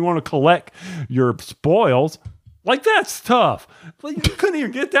board where you want to collect your spoils. Like, that's tough. Like, you couldn't even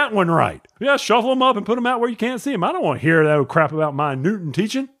get that one right. Yeah, shuffle them up and put them out where you can't see them. I don't want to hear that crap about my Newton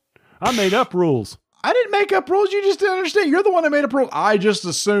teaching. I made up rules. I didn't make up rules. You just didn't understand. You're the one that made up rules. I just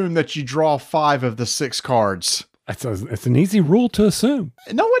assumed that you draw 5 of the 6 cards. It's an easy rule to assume.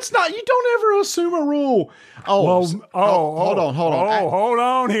 No, it's not. You don't ever assume a rule. Hold on. Hold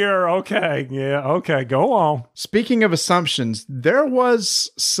on here. Okay. Yeah. Okay. Go on. Speaking of assumptions, there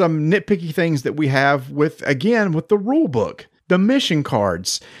was some nitpicky things that we have with the rule book, the mission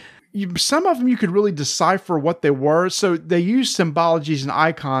cards. Some of them you could really decipher what they were. So they use symbologies and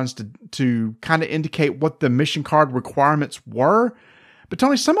icons to kind of indicate what the mission card requirements were. But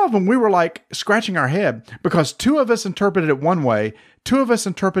Tony, some of them we were like scratching our head, because 2 of us interpreted it one way, 2 of us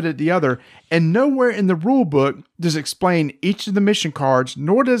interpreted it the other, and nowhere in the rule book does it explain each of the mission cards,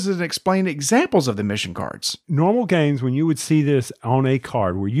 nor does it explain examples of the mission cards. Normal games, when you would see this on a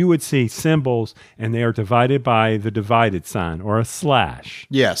card, where you would see symbols and they are divided by the divided sign or a slash.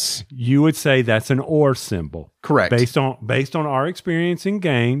 Yes. You would say that's an or symbol. Correct. Based on our experience in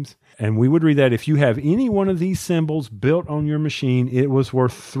games. And we would read that if you have any one of these symbols built on your machine, it was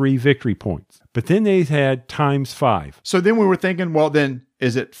worth 3 victory points. But then they had times 5. So then we were thinking, well, then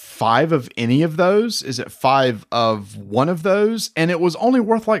is it 5 of any of those? Is it 5 of one of those? And it was only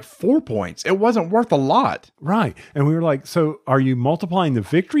worth like 4 points. It wasn't worth a lot. Right. And we were like, so are you multiplying the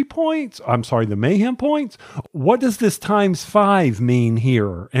victory points? The mayhem points? What does this times 5 mean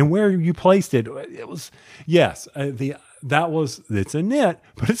here? And where you placed it? It was, yes, it's a nit,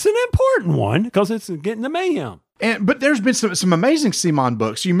 but it's an important one because it's getting the mayhem. But there's been some amazing CMON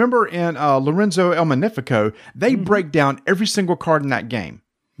books. You remember in Lorenzo El Magnifico, they break down every single card in that game.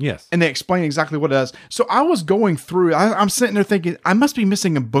 Yes. And they explain exactly what it does. So I was going through, I'm sitting there thinking, I must be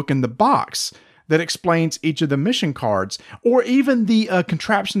missing a book in the box that explains each of the mission cards, or even the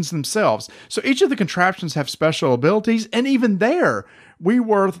contraptions themselves. So each of the contraptions have special abilities, and even there, we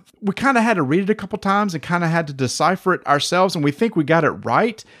kind of had to read it a couple times and kind of had to decipher it ourselves, and we think we got it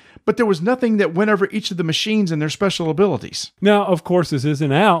right. but there was nothing that went over each of the machines and their special abilities. Now, of course, this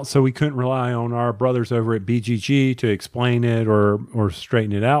isn't out, so we couldn't rely on our brothers over at BGG to explain it or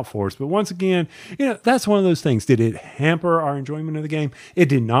straighten it out for us. But once again, that's one of those things. Did it hamper our enjoyment of the game? It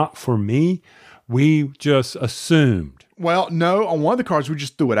did not for me. We just assumed. Well, no, on one of the cards, we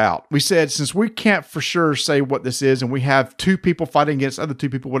just threw it out. We said, since we can't for sure say what this is, and we have two people fighting against other two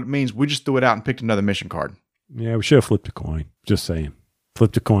people, what it means, we just threw it out and picked another mission card. Yeah, we should have flipped a coin. Just saying.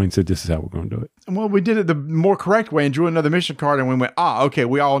 Flipped a coin, said this is how we're going to do it. Well, we did it the more correct way and drew another mission card, and we went, okay,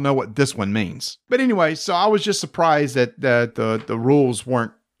 we all know what this one means. But anyway, so I was just surprised that the rules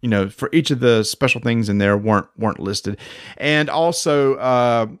weren't, for each of the special things in there weren't listed. And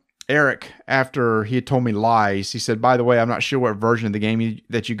also, Eric, after he had told me lies, he said, by the way, I'm not sure what version of the game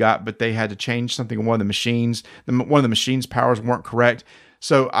that you got, but they had to change something in one of the machines. One of the machine's powers weren't correct.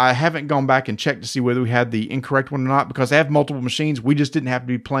 So I haven't gone back and checked to see whether we had the incorrect one or not, because I have multiple machines. We just didn't have to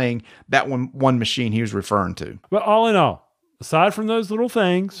be playing that one machine he was referring to. But all in all, aside from those little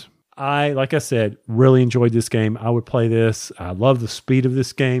things, like I said, really enjoyed this game. I would play this. I love the speed of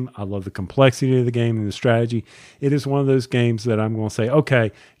this game. I love the complexity of the game and the strategy. It is one of those games that I'm going to say,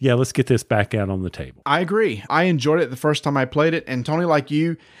 okay, yeah, let's get this back out on the table. I agree. I enjoyed it the first time I played it. And Tony, like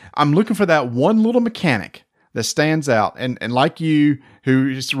you, I'm looking for that one little mechanic that stands out. And like you,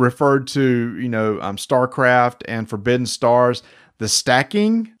 who just referred to, StarCraft and Forbidden Stars, the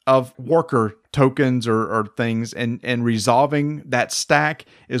stacking of worker tokens or things and resolving that stack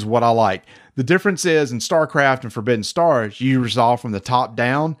is what I like. The difference is in StarCraft and Forbidden Stars, you resolve from the top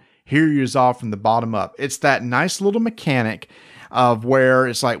down. Here you resolve from the bottom up. It's that nice little mechanic of where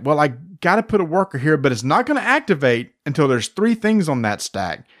it's like, well, I got to put a worker here, but it's not going to activate until there's 3 things on that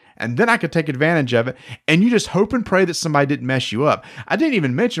stack. And then I could take advantage of it. And you just hope and pray that somebody didn't mess you up. I didn't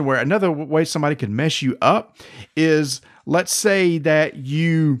even mention where another way somebody could mess you up is, let's say that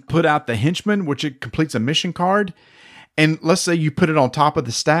you put out the henchman, which it completes a mission card. And let's say you put it on top of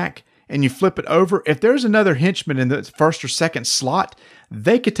the stack and you flip it over. If there's another henchman in the first or second slot,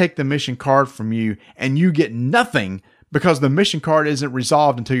 they could take the mission card from you and you get nothing, because the mission card isn't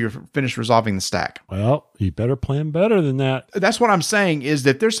resolved until you're finished resolving the stack. Well, you better plan better than that. That's what I'm saying, is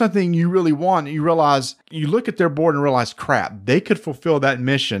that there's something you really want, and you realize, you look at their board and realize, crap, they could fulfill that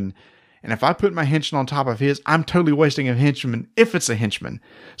mission. And if I put my henchman on top of his, I'm totally wasting a henchman if it's a henchman.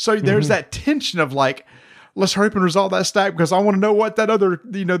 So there's that tension of like, let's hurry up and resolve that stack, because I want to know what that other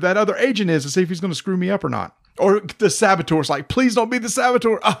agent is, to see if he's going to screw me up or not. Or the saboteur's like, please don't be the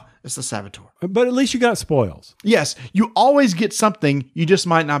saboteur. It's the saboteur. But at least you got spoils. Yes, you always get something. You just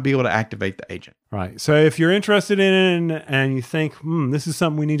might not be able to activate the agent. Right. So if you're interested in it and you think, this is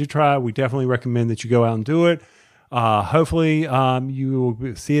something we need to try, we definitely recommend that you go out and do it. Hopefully you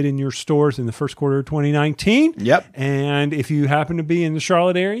will see it in your stores in the first quarter of 2019. Yep. And if you happen to be in the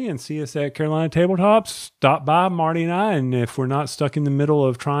Charlotte area and see us at Carolina Tabletops, stop by Marty and I. And if we're not stuck in the middle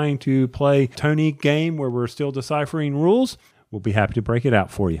of trying to play Tony game where we're still deciphering rules, we'll be happy to break it out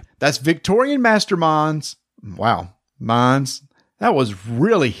for you. That's Victorian Masterminds. Wow. Minds. That was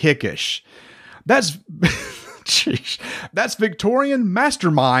really hickish. That's Victorian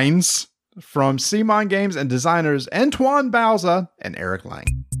Masterminds from Simon Games and designers Antoine Bauza and Eric Lang.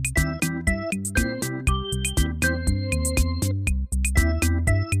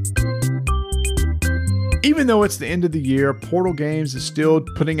 Even though it's the end of the year, Portal Games is still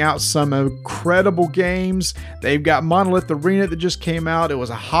putting out some incredible games. They've got Monolith Arena that just came out. It was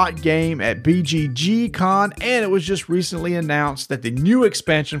a hot game at BGG Con, and it was just recently announced that the new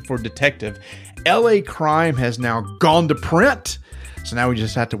expansion for Detective, LA Crime, has now gone to print. So now we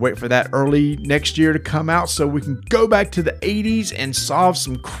just have to wait for that early next year to come out so we can go back to the 80s and solve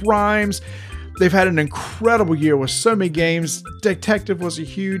some crimes. They've had an incredible year with so many games. Detective was a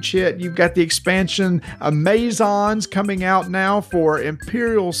huge hit. You've got the expansion Amazons coming out now for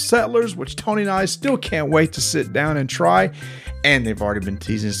Imperial Settlers, which Tony and I still can't wait to sit down and try. And they've already been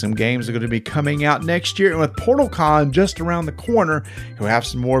teasing some games that are going to be coming out next year. And with PortalCon just around the corner, we'll have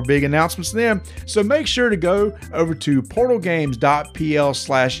some more big announcements then. So make sure to go over to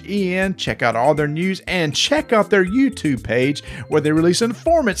portalgames.pl/en, check out all their news, and check out their YouTube page where they release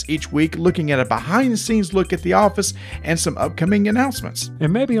informants each week looking at a behind-the-scenes look at the office and some upcoming announcements.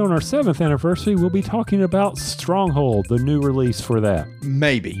 And maybe on our 7th anniversary, we'll be talking about Stronghold, the new release for that.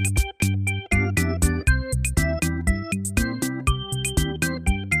 Maybe.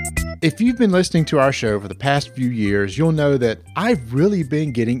 If you've been listening to our show for the past few years, you'll know that I've really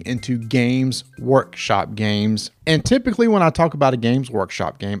been getting into Games Workshop games. And typically when I talk about a Games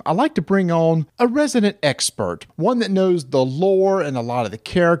Workshop game, I like to bring on a resident expert, one that knows the lore and a lot of the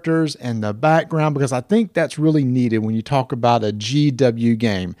characters and the background, because I think that's really needed when you talk about a GW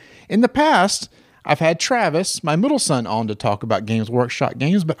game. In the past, I've had Travis, my middle son, on to talk about Games Workshop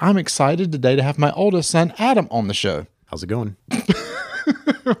games, but I'm excited today to have my oldest son, Adam, on the show. How's it going?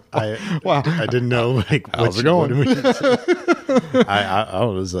 I didn't know how's it going. I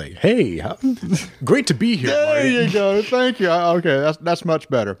was like, hey, great to be here. There you go. Thank you. Okay, that's much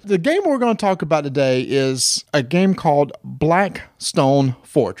better. The game we're going to talk about today is a game called Blackstone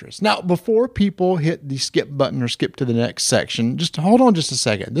Fortress. Now, before people hit the skip button or skip to the next section, just hold on just a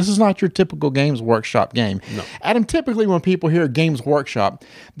second. This is not your typical Games Workshop game. No. Adam, typically when people hear Games Workshop,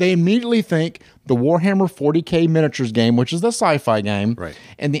 they immediately think the Warhammer 40K miniatures game, which is the sci-fi game, right,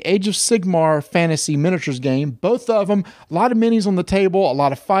 and the Age of Sigmar fantasy miniatures game. Both of them, a lot of minis on the table, a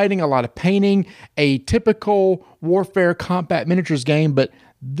lot of fighting, a lot of painting, a typical warfare combat miniatures game, but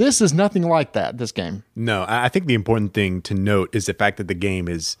this is nothing like that, this game. No, I think the important thing to note is the fact that the game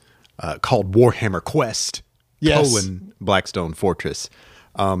is called Warhammer Quest, Blackstone Fortress.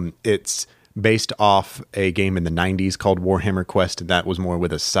 It's based off a game in the 90s called Warhammer Quest, and that was more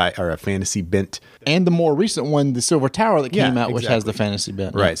with a fantasy bent. And the more recent one, the Silver Tower that came out, which has the fantasy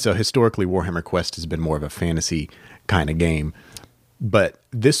bent. Right, so historically Warhammer Quest has been more of a fantasy kind of game. But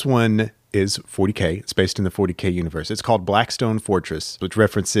this one is 40K. It's based in the 40K universe. It's called Blackstone Fortress, which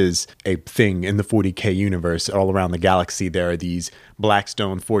references a thing in the 40K universe. All around the galaxy, there are these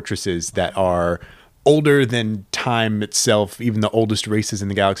Blackstone fortresses that are older than time itself. Even the oldest races in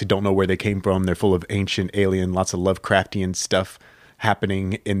the galaxy don't know where they came from. They're full of ancient alien, lots of Lovecraftian stuff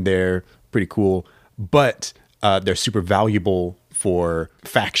happening in there. Pretty cool. But they're super valuable for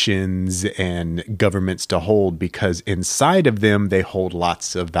factions and governments to hold because inside of them, they hold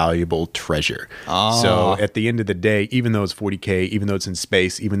lots of valuable treasure. So at the end of the day, even though it's 40K, even though it's in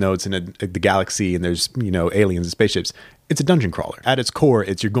space, even though it's in the galaxy and there's, aliens and spaceships, it's a dungeon crawler. At its core,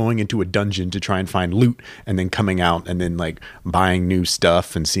 it's you're going into a dungeon to try and find loot and then coming out and then buying new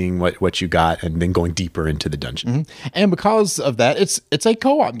stuff and seeing what you got and then going deeper into the dungeon. Mm-hmm. And because of that, it's a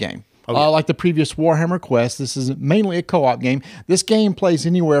co-op game. Like the previous Warhammer Quest, this is mainly a co-op game. This game plays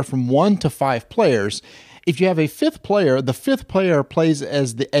anywhere from 1 to 5 players. If you have a fifth player, the fifth player plays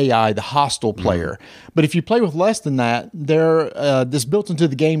as the AI, the hostile player. But if you play with less than that, there's built into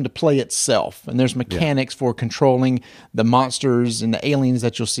the game to play itself. And there's mechanics for controlling the monsters and the aliens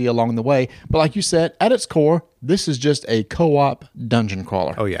that you'll see along the way. But like you said, at its core, this is just a co-op dungeon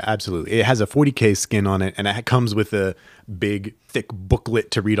crawler. Oh, yeah, absolutely. It has a 40K skin on it, and it comes with a big, thick booklet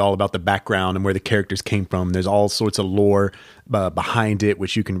to read all about the background and where the characters came from. There's all sorts of lore behind it,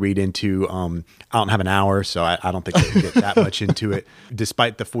 which you can read into. I don't have an hour, so I don't think I can get that much into it.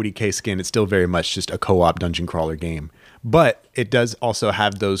 Despite the 40K skin, it's still very much just a co-op dungeon crawler game. But it does also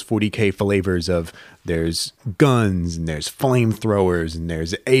have those 40K flavors of there's guns and there's flamethrowers and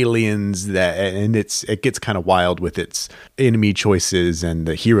there's aliens and it gets kind of wild with its enemy choices and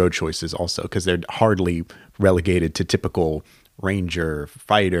the hero choices also because they're hardly relegated to typical ranger,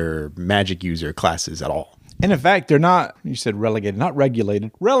 fighter, magic user classes at all. And in fact, they're not, you said relegated, not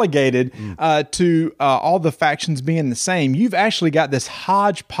regulated, relegated to all the factions being the same. You've actually got this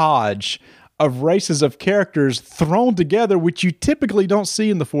hodgepodge of races of characters thrown together, which you typically don't see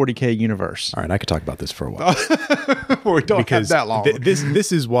in the 40K universe. All right, I could talk about this for a while. We don't have that long.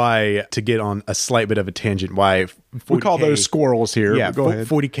 This is why, to get on a slight bit of a tangent, why 40K, we call those squirrels here. Yeah, go ahead.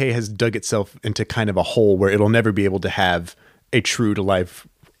 40K has dug itself into kind of a hole where it'll never be able to have a true-to-life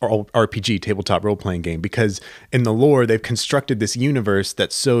RPG, tabletop role-playing game, because in the lore, they've constructed this universe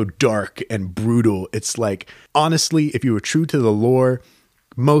that's so dark and brutal. It's like, honestly, if you were true to the lore,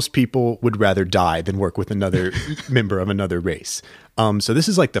 most people would rather die than work with another member of another race. So this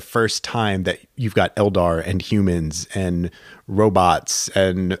is like the first time that you've got Eldar and humans and robots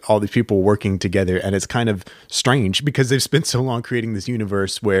and all these people working together. And it's kind of strange because they've spent so long creating this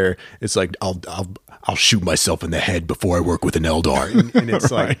universe where it's like, I'll shoot myself in the head before I work with an Eldar. And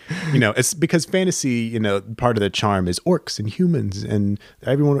it's right. Like, it's because fantasy, part of the charm is orcs and humans and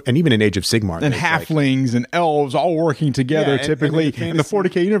everyone, and even in Age of Sigmar. And halflings and elves all working together typically. And the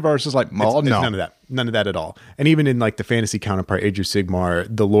 40K universe is like, no. None of that. None of that at all. And even in like the fantasy counterpart, Age of Sigmar,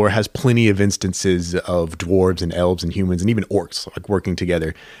 the lore has plenty of instances of dwarves and elves and humans and even orcs like working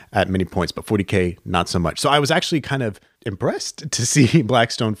together at many points. But 40K, not so much. So I was actually kind of impressed to see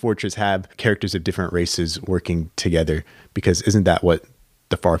Blackstone Fortress have characters of different races working together, because isn't that what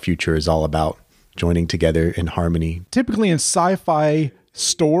the far future is all about? Joining together in harmony. Typically in sci-fi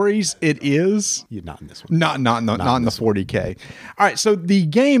stories it is. Yeah, not in this one. Not in the 40K. All right, so the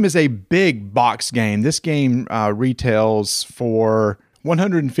game is a big box game. This game retails for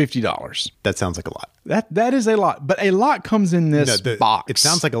 $150. That sounds like a lot. That is a lot, but a lot comes in this box. It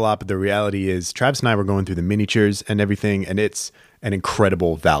sounds like a lot, but the reality is Travis and I were going through the miniatures and everything, and it's an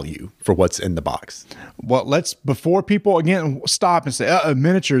incredible value for what's in the box. Well, before people again stop and say,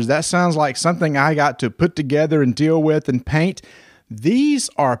 miniatures, that sounds like something I got to put together and deal with and paint. These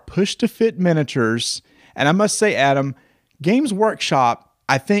are push-to-fit miniatures, and I must say, Adam, Games Workshop,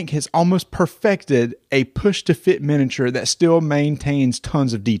 I think, has almost perfected a push-to-fit miniature that still maintains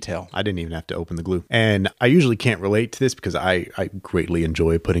tons of detail. I didn't even have to open the glue. And I usually can't relate to this because I greatly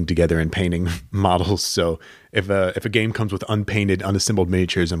enjoy putting together and painting models. So if a game comes with unpainted, unassembled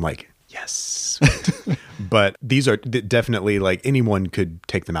miniatures, I'm like, yes. But these are definitely like anyone could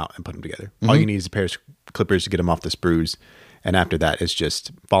take them out and put them together. All you need is a pair of clippers to get them off the sprues. And after that, it's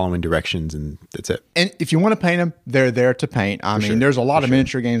just following directions, and that's it. And if you want to paint them, they're there to paint. I mean, there's a lot of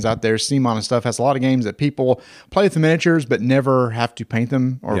miniature games out there. CMON and stuff has a lot of games that people play with the miniatures, but never have to paint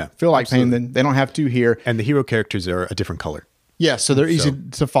them or feel like painting them. They don't have to here. And the hero characters are a different color. Yeah, so they're easy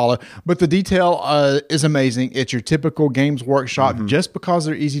to follow. But the detail is amazing. It's your typical Games Workshop. Just because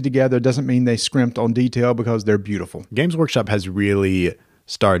they're easy together doesn't mean they scrimped on detail, because they're beautiful. Games Workshop has really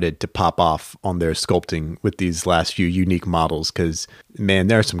started to pop off on their sculpting with these last few unique models, because, man,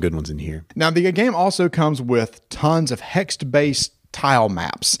 there are some good ones in here. Now, the game also comes with tons of hex-based tile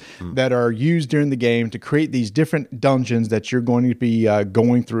maps that are used during the game to create these different dungeons that you're going to be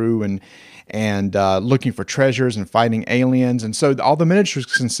going through and looking for treasures and fighting aliens. And so all the miniatures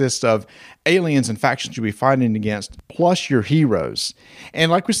consist of aliens and factions you'll be fighting against, plus your heroes. And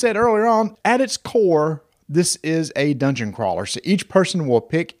like we said earlier on, at its core, this is a dungeon crawler. So each person will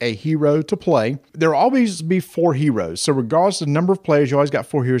pick a hero to play. There will always be 4 heroes. So regardless of the number of players, you always got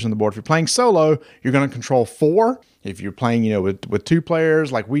 4 heroes on the board. If you're playing solo, you're going to control 4. If you're playing, with 2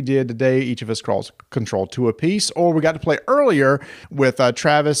 players like we did today, each of us control 2 apiece. Or we got to play earlier with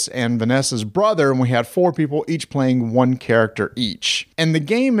Travis and Vanessa's brother, and we had 4 people, each playing 1 character each. And the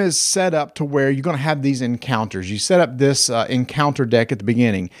game is set up to where you're going to have these encounters. You set up this encounter deck at the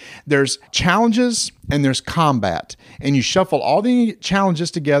beginning. There's challenges and there's combat. And you shuffle all the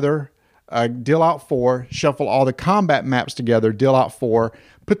challenges together, deal out 4, shuffle all the combat maps together, deal out 4,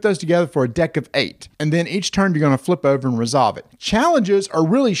 put those together for a deck of 8. And then each turn, you're going to flip over and resolve it. Challenges are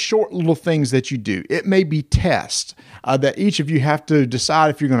really short little things that you do. It may be tests that each of you have to decide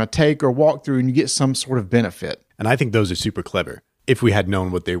if you're going to take or walk through, and you get some sort of benefit. And I think those are super clever, if we had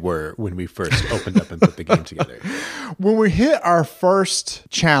known what they were when we first opened up and put the game together. When we hit our first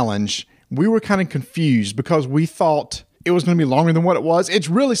challenge, we were kind of confused because we thought it was going to be longer than what it was. It's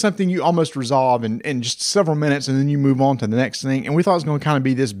really something you almost resolve in just several minutes, and then you move on to the next thing. And we thought it was going to kind of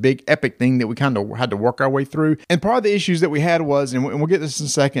be this big epic thing that we kind of had to work our way through. And part of the issues that we had was, and we'll get this in a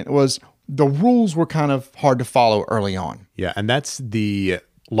second, was the rules were kind of hard to follow early on. Yeah, and that's the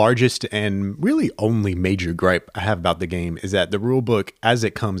largest and really only major gripe I have about the game, is that the rule book, as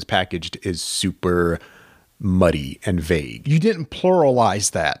it comes packaged, is super muddy and vague. You didn't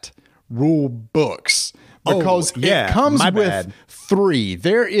pluralize that. Rule books. Because it comes with 3.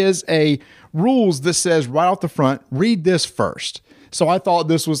 There is a rules that says right off the front, read this first. So I thought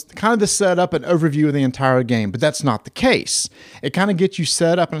this was kind of the setup and overview of the entire game, but that's not the case. It kind of gets you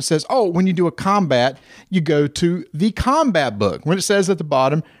set up, and it says, when you do a combat, you go to the combat book. When it says at the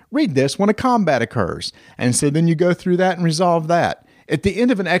bottom, read this when a combat occurs. And so then you go through that and resolve that. At the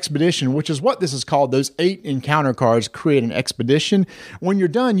end of an expedition, which is what this is called, those 8 encounter cards create an expedition. When you're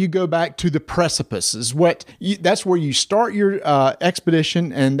done, you go back to the precipice. That's where you start your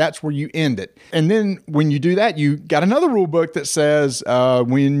expedition, and that's where you end it. And then when you do that, you got another rule book that says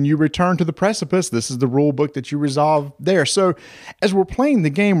when you return to the precipice, this is the rule book that you resolve there. So as we're playing the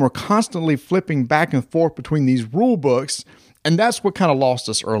game, we're constantly flipping back and forth between these rule books. And that's what kind of lost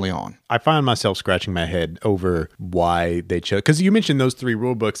us early on. I find myself scratching my head over why they chose, because you mentioned those 3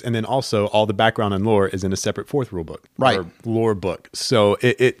 rule books, and then also all the background and lore is in a separate 4th rule book, right? Or lore book. So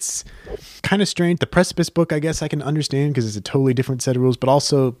it's kind of strange. The Precipice book, I guess I can understand because it's a totally different set of rules, but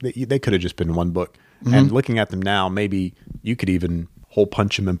also they could have just been one book. And looking at them now, maybe you could even hole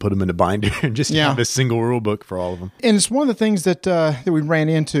punch them and put them in a binder and just have a single rule book for all of them. And it's one of the things that we ran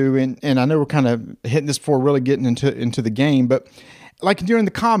into, and I know we're kind of hitting this before really getting into the game, but like during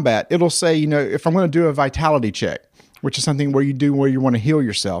the combat, it'll say, if I'm going to do a vitality check, which is something where you want to heal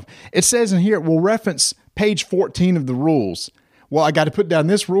yourself, it says in here, it will reference page 14 of the rules. Well, I got to put down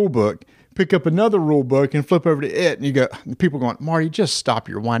this rule book, pick up another rule book and flip over to it. And you go, people going, Marty, just stop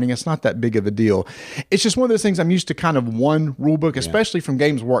your whining. It's not that big of a deal. It's just one of those things I'm used to kind of one rule book, especially from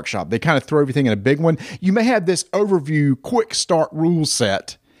Games Workshop. They kind of throw everything in a big one. You may have this overview, quick start rule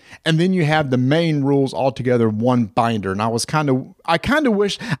set, and then you have the main rules all together in one binder. And I kind of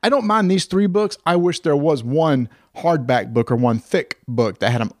wish, I don't mind these 3 books. I wish there was one hardback book or one thick book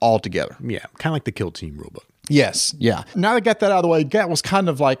that had them all together. Yeah, kind of like the Kill Team rulebook. Yes, yeah. Now that I got that out of the way, that was kind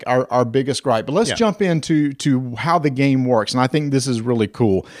of like our biggest gripe. But let's jump into how the game works. And I think this is really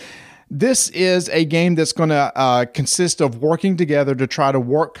cool. This is a game that's going to consist of working together to try to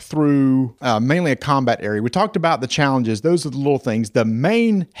work through mainly a combat area. We talked about the challenges. Those are the little things. The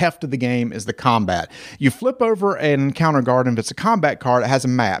main heft of the game is the combat. You flip over an encounter card, and if it's a combat card, it has a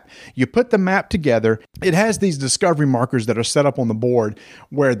map. You put the map together. It has these discovery markers that are set up on the board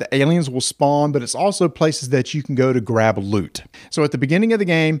where the aliens will spawn, but it's also places that you can go to grab loot. So at the beginning of the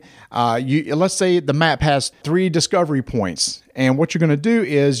game, let's say the map has 3 discovery points. And what you're going to do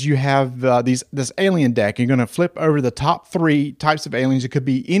is you have this alien deck. You're going to flip over the top 3 types of aliens. It could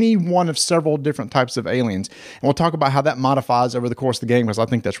be any one of several different types of aliens. And we'll talk about how that modifies over the course of the game, because I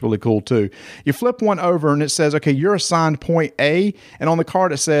think that's really cool too. You flip one over and it says, okay, you're assigned point A. And on the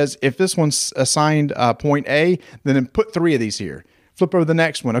card it says, if this one's assigned point A, then put 3 of these here. Flip over the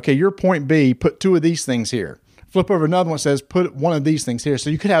next one. Okay, you're point B. Put 2 of these things here. Flip over another one that says, put one of these things here. So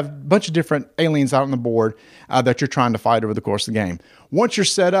you could have a bunch of different aliens out on the board that you're trying to fight over the course of the game. Once you're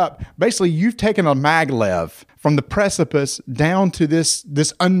set up, basically you've taken a maglev from the precipice down to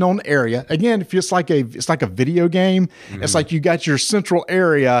this unknown area. Again, if it's like a video game, it's like you got your central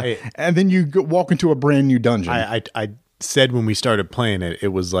area, and then you walk into a brand new dungeon. I said when we started playing it, it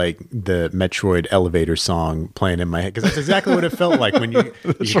was like the Metroid elevator song playing in my head, because that's exactly what it felt like when you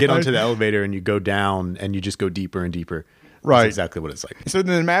get onto the elevator and you go down and you just go deeper and deeper. Right. That's exactly what it's like. So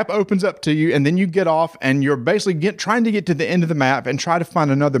then the map opens up to you, and then you get off, and you're basically trying to get to the end of the map and try to find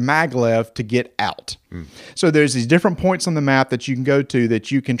another maglev to get out. So there's these different points on the map that you can go to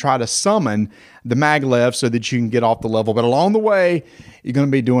that you can try to summon the maglev so that you can get off the level. But along the way, you're going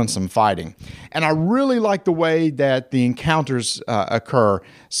to be doing some fighting. And I really like the way that the encounters occur.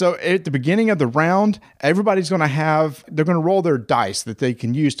 So at the beginning of the round, everybody's going to roll their dice that they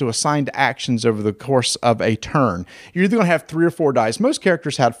can use to assign to actions over the course of a turn. You're either going to have 3 or 4 dice. Most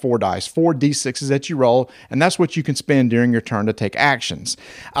characters have 4 dice, 4 d6s that you roll, and that's what you can spend during your turn to take actions.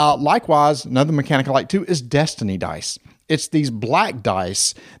 Likewise, another mechanic I like too is destiny dice. It's these black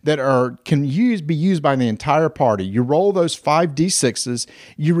dice that can be used by the entire party. You roll those 5 d6s,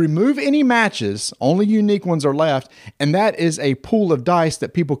 you remove any matches, only unique ones are left, and that is a pool of dice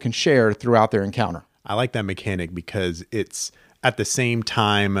that people can share throughout their encounter. I like that mechanic because it's at the same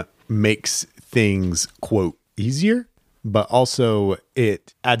time makes things, quote, easier, but also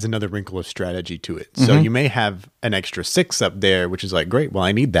it adds another wrinkle of strategy to it. So you may have an extra 6 up there, which is like, great, well,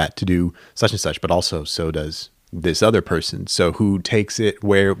 I need that to do such and such, but also so does this other person. So who takes it,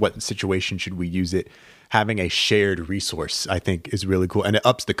 what situation should we use it? Having a shared resource, I think, is really cool. And it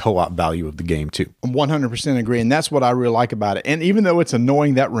ups the co-op value of the game too. 100% agree. And that's what I really like about it. And even though it's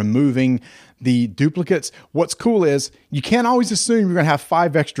annoying that removing the duplicates, what's cool is you can't always assume you're going to have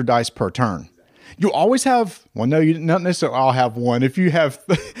 5 extra dice per turn. You always have, well, no, you not necessarily all have 1. If you have,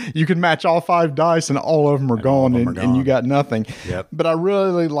 you can match all 5 dice and all of them are gone and you got nothing. Yep. But I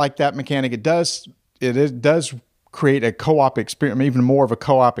really like that mechanic. It does create a co-op experience, even more of a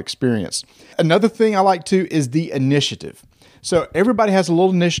co-op experience. Another thing I like too is the initiative. So everybody has a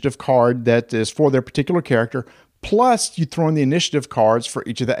little initiative card that is for their particular character. Plus, you throw in the initiative cards for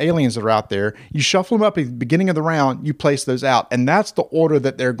each of the aliens that are out there. You shuffle them up at the beginning of the round, you place those out, and that's the order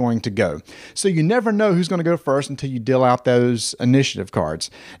that they're going to go. So you never know who's going to go first until you deal out those initiative cards.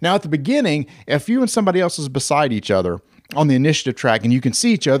 Now, at the beginning, if you and somebody else is beside each other on the initiative track and you can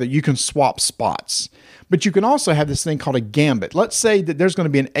see each other, you can swap spots. But you can also have this thing called a gambit. Let's say that there's going to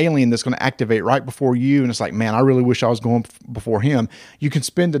be an alien that's going to activate right before you, and it's like, man, I really wish I was going before him. You can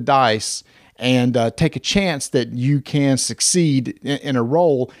spend a dice and take a chance that you can succeed in a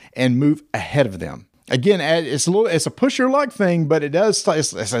roll and move ahead of them. Again, it's a push your luck thing, but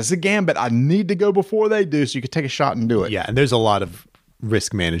it's a gambit. I need to go before they do, so you can take a shot and do it. Yeah, and there's a lot of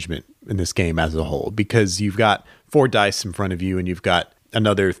risk management in this game as a whole, because you've got 4 dice in front of you and you've got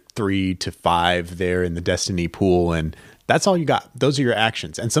another 3 to 5 there in the destiny pool, and that's all you got. Those are your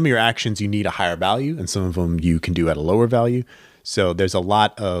actions. And some of your actions you need a higher value, and some of them you can do at a lower value. So there's a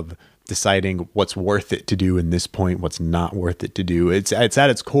lot of deciding what's worth it to do in this point, what's not worth it to do. It's at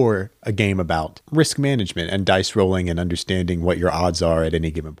its core a game about risk management and dice rolling and understanding what your odds are at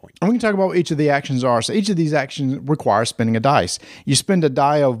any given point. And we can talk about what each of the actions are. So each of these actions requires spending a dice. You spend a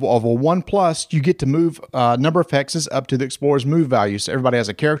die of a 1+, you get to move a number of hexes up to the explorer's move value. So everybody has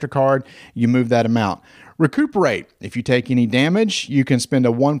a character card, you move that amount. Recuperate. If you take any damage, you can spend a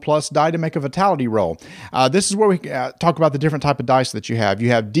 1+ die to make a vitality roll. This is where we talk about the different type of dice that you have. You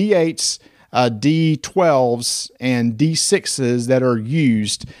have D8s, D12s, and D6s that are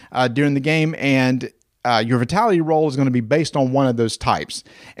used during the game, and your vitality roll is going to be based on one of those types.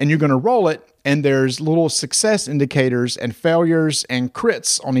 And you're going to roll it, and there's little success indicators and failures and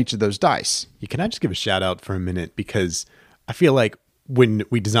crits on each of those dice. Can I just give a shout out for a minute? Because I feel like when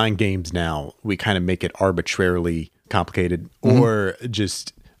we design games now, we kind of make it arbitrarily complicated or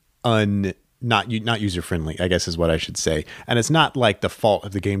just not user friendly, I guess is what I should say. And it's not like the fault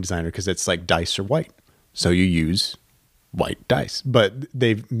of the game designer, because it's like dice are white, so you use white dice. But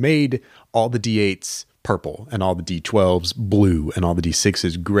they've made all the D8s purple and all the D12s blue and all the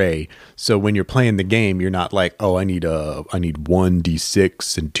D6s gray. So when you're playing the game, you're not like, oh, I need 1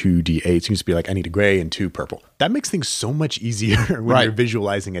 D6 and 2 D8s. You just be like, I need a gray and 2 purple. That makes things so much easier when you're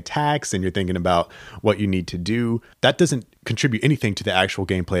visualizing attacks and you're thinking about what you need to do. That doesn't contribute anything to the actual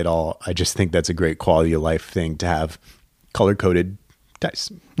gameplay at all. I just think that's a great quality of life thing to have color-coded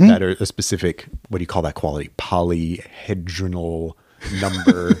dice that are a specific, what do you call that quality? Polyhedronal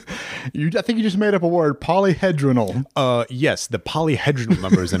number. I think you just made up a word, polyhedronal. Yes, the polyhedronal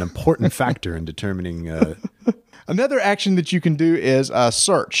number is an important factor in determining. Another action that you can do is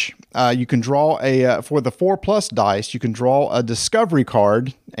search. You can draw for the 4+ dice, you can draw a discovery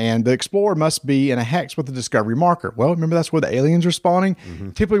card, and the explorer must be in a hex with a discovery marker. Well, remember that's where the aliens are spawning?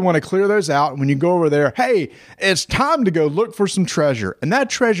 Typically want to clear those out. When you go over there, hey, it's time to go look for some treasure. And that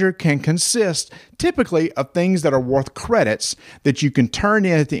treasure can consist typically of things that are worth credits that you can turn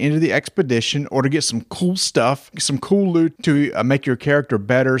in at the end of the expedition, or to get some cool stuff, some cool loot to make your character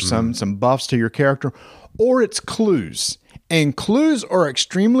better, some buffs to your character, or it's clues. And clues are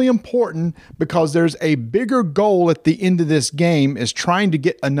extremely important because there's a bigger goal at the end of this game, is trying to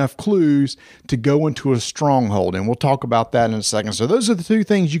get enough clues to go into a stronghold. And we'll talk about that in a second. So those are the two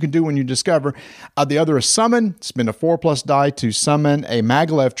things you can do when you discover. The other is summon. Spend a 4+ die to summon a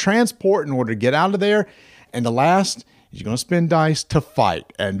maglev transport in order to get out of there. And the last is you're going to spend dice to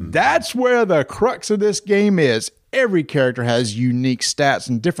fight. And that's where the crux of this game is. Every character has unique stats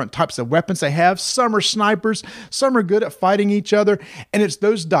and different types of weapons they have. Some are snipers, some are good at fighting each other. And it's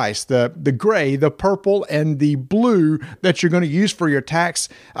those dice, the gray, the purple, and the blue that you're going to use for your attacks.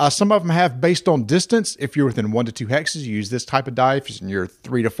 Some of them have based on distance. If you're within 1 to 2 hexes, you use this type of die. If you're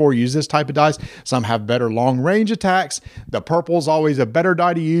 3 to 4, you use this type of dice. Some have better long range attacks. The purple is always a better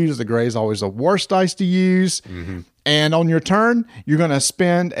die to use. The gray is always the worst dice to use. And on your turn, you're going to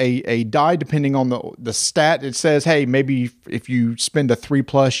spend a die depending on the stat. It says, hey, maybe if you spend a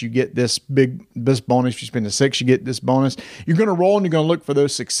 3+, you get this bonus. If you spend a 6, you get this bonus. You're going to roll and you're going to look for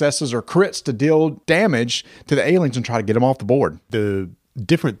those successes or crits to deal damage to the aliens and try to get them off the board. The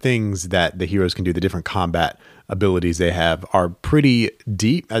different things that the heroes can do, the different combat abilities they have, are pretty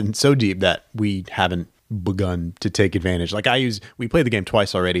deep, and so deep that we haven't begun to take advantage. Like we played the game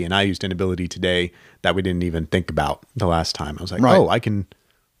twice already, and I used an ability today that we didn't even think about the last time. I was like, oh, I can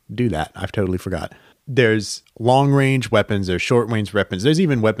do that. I've totally forgot. There's long range weapons, there's short range weapons. There's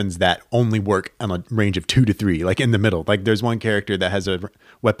even weapons that only work on a range of 2 to 3, like in the middle. Like there's one character that has a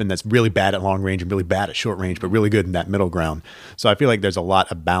weapon that's really bad at long range and really bad at short range, but really good in that middle ground. So I feel like there's a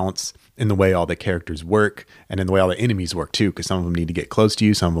lot of balance in the way all the characters work and in the way all the enemies work too, because some of them need to get close to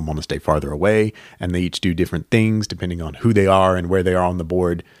you, some of them want to stay farther away, and they each do different things depending on who they are and where they are on the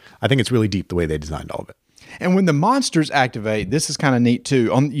board. I think it's really deep the way they designed all of it. And when the monsters activate, this is kind of neat too.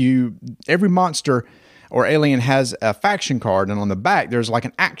 Every monster or alien has a faction card, and on the back there's like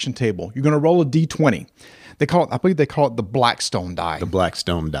an action table. You're going to roll a D20. I believe they call it the Blackstone die. The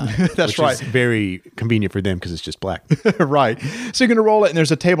Blackstone die. That's right. Is very convenient for them because it's just black. Right. So you're going to roll it, and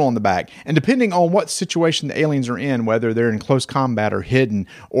there's a table on the back. And depending on what situation the aliens are in, whether they're in close combat or hidden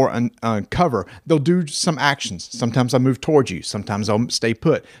or cover, they'll do some actions. Sometimes they'll move towards you. Sometimes they'll stay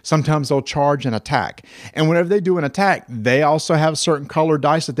put. Sometimes they'll charge and attack. And whenever they do an attack, they also have certain colored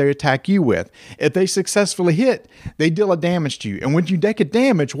dice that they attack you with. If they successfully hit, they deal a damage to you. And when you take a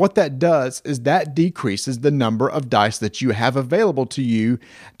damage, what that does is that decreases the the number of dice that you have available to you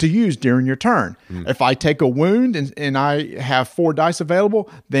to use during your turn. If I take a wound and I have 4 dice available,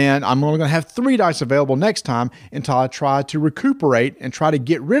 then I'm only going to have 3 dice available next time until I try to recuperate and try to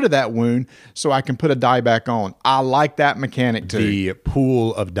get rid of that wound so I can put a die back on. I like that mechanic too. The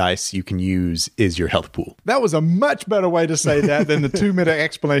pool of dice you can use is your health pool. That was a much better way to say that than the 2-minute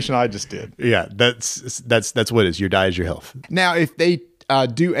explanation I just did. Yeah, that's what it is. Your die is your health. Now, if they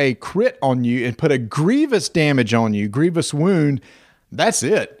do a crit on you and put a grievous damage on you, grievous wound, that's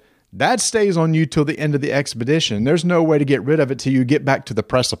it. That stays on you till the end of the expedition. There's no way to get rid of it till you get back to the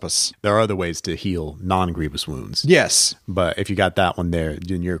precipice. There are other ways to heal non-grievous wounds. Yes. But if you got that one there,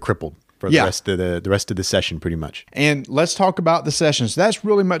 then you're crippled for the rest of the session, pretty much. And let's talk about the sessions. That's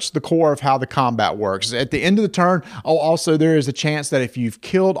really much the core of how the combat works. At the end of the turn, also there is a chance that if you've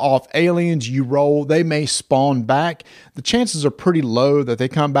killed off aliens, you roll, they may spawn back. The chances are pretty low that they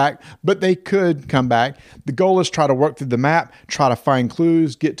come back, but they could come back. The goal is try to work through the map, try to find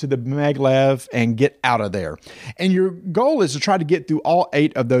clues, get to the maglev, and get out of there. And your goal is to try to get through all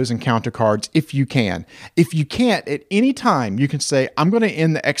 8 of those encounter cards if you can. If you can't, at any time, you can say, I'm going to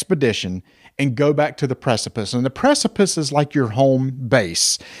end the expedition and go back to the precipice. And the precipice is like your home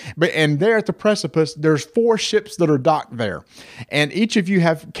base. And there at the precipice, there's 4 ships that are docked there. And each of you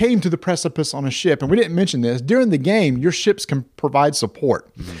came to the precipice on a ship. And we didn't mention this. During the game, your ships can provide support.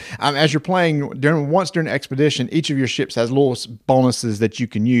 As you're playing, during the expedition, each of your ships has little bonuses that you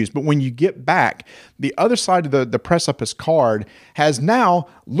can use. But when you get back, the other side of the precipice card has now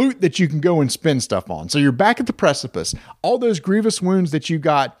loot that you can go and spend stuff on. So you're back at the precipice. All those grievous wounds that you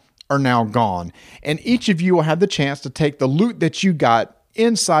got are now gone. And each of you will have the chance to take the loot that you got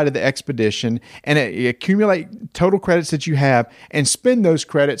inside of the expedition and accumulate total credits that you have and spend those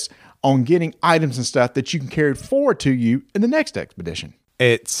credits on getting items and stuff that you can carry forward to you in the next expedition.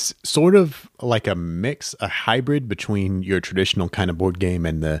 It's sort of like a mix, a hybrid between your traditional kind of board game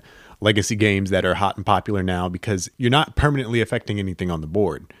and the legacy games that are hot and popular now, because you're not permanently affecting anything on the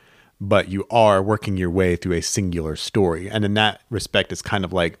board, but you are working your way through a singular story. And in that respect, it's kind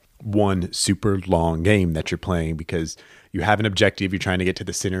of like one super long game that you're playing, because you have an objective. You're trying to get to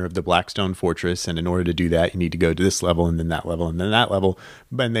the center of the Blackstone fortress. And in order to do that, you need to go to this level and then that level and then that level.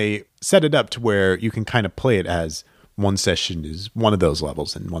 And they set it up to where you can kind of play it as one session is one of those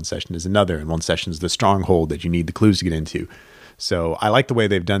levels and one session is another. And one session is the stronghold that you need the clues to get into. So I like the way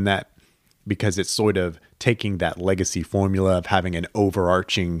they've done that, because it's sort of taking that legacy formula of having an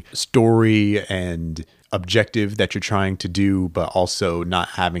overarching story and objective that you're trying to do, but also not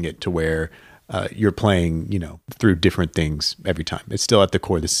having it to where you're playing, through different things every time. It's still at the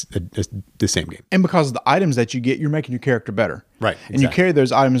core the same game. And because of the items that you get, you're making your character better. Right. Exactly. And you carry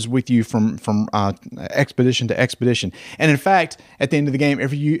those items with you from expedition to expedition. And in fact, at the end of the game,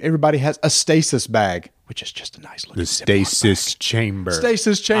 everybody has a stasis bag, which is just a nice looking stasis chamber.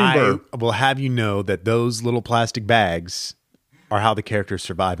 Stasis chamber. I will have you know that those little plastic bags are how the characters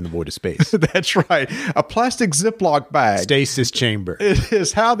survive in the void of space. That's right. A plastic Ziploc bag. Stasis chamber. It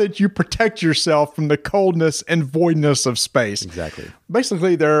is how that you protect yourself from the coldness and voidness of space. Exactly.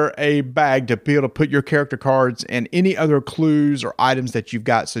 Basically, they're a bag to be able to put your character cards and any other clues or items that you've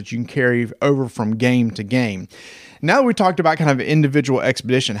got so that you can carry over from game to game. Now that we talked about kind of an individual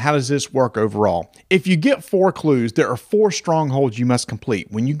expedition, how does this work overall? If you get 4 clues, there are 4 strongholds you must complete.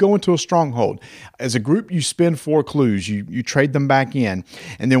 When you go into a stronghold, as a group, you spend 4 clues. You trade them back in.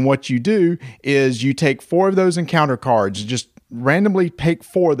 And then what you do is you take 4 of those encounter cards, just randomly take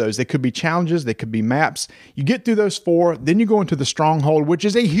 4 of those. They could be challenges, they could be maps. You get through those 4, then you go into the stronghold, which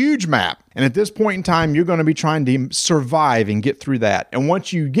is a huge map. And at this point in time, you're going to be trying to survive and get through that. And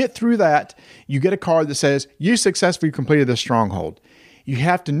once you get through that, you get a card that says you successfully completed the stronghold. You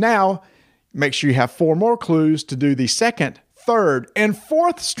have to now make sure you have 4 more clues to do the second, third, and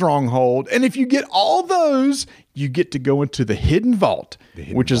fourth stronghold. And if you get all those, you get to go into the hidden vault,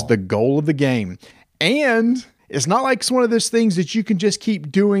 which is the goal of the game. And it's not like it's one of those things that you can just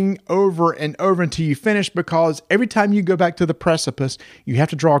keep doing over and over until you finish, because every time you go back to the precipice, you have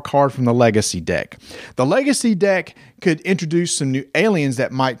to draw a card from the legacy deck. The legacy deck could introduce some new aliens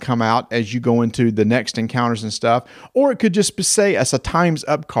that might come out as you go into the next encounters and stuff, or it could just say as a time's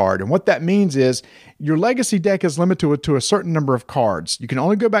up card. And what that means is your legacy deck is limited to a certain number of cards. You can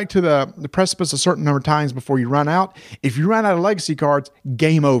only go back to the precipice a certain number of times before you run out. If you run out of legacy cards,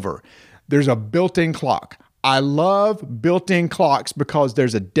 game over. There's a built-in clock. I love built-in clocks because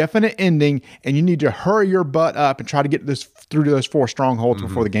there's a definite ending and you need to hurry your butt up and try to get this through those 4 strongholds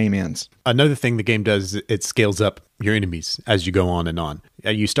before the game ends. Another thing the game does is it scales up your enemies as you go on and on.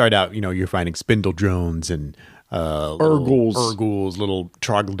 You start out, you're fighting spindle drones and Urgles, little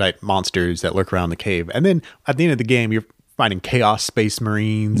troglodyte monsters that lurk around the cave. And then at the end of the game, you're fighting chaos space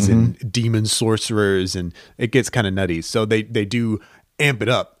marines and demon sorcerers, and it gets kind of nutty. So they do amp it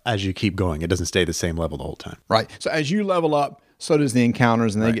up as you keep going. It doesn't stay the same level the whole time. Right. So as you level up, so does the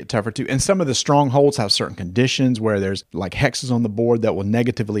encounters, and they get tougher too. And some of the strongholds have certain conditions where there's like hexes on the board that will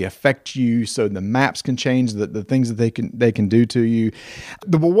negatively affect you. So the maps can change the things that they can do to you.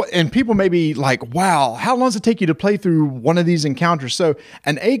 And people may be like, wow, how long does it take you to play through one of these encounters? So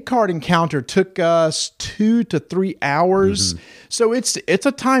an 8-card encounter took us 2 to 3 hours. So it's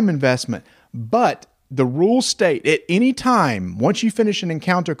a time investment, but the rules state at any time, once you finish an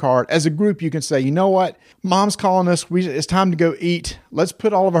encounter card, as a group, you can say, you know what? Mom's calling us. It's time to go eat. Let's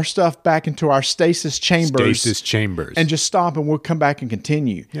put all of our stuff back into our stasis chambers. And just stop, and we'll come back and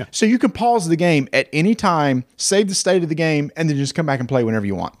continue. Yeah. So you can pause the game at any time, save the state of the game, and then just come back and play whenever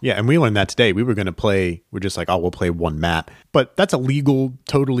you want. Yeah, and we learned that today. We were going to play, we're just like, oh, we'll play one map. But that's a legal,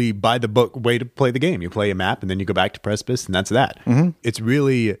 totally by-the-book way to play the game. You play a map, and then you go back to Precipice, and that's that. It's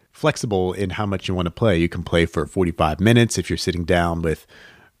really flexible in how much you want to play. You can play for 45 minutes if you're sitting down with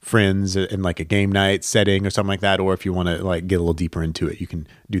friends in like a game night setting or something like that, or if you want to like get a little deeper into it, you can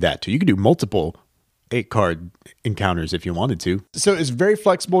do that too. You can do multiple 8-card encounters if you wanted to. So it's very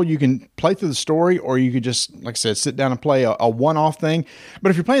flexible. You can play through the story, or you could just, like I said, sit down and play a one-off thing. But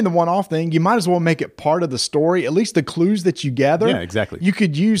if you're playing the one-off thing, you might as well make it part of the story. At least the clues that you gather, Yeah, exactly. you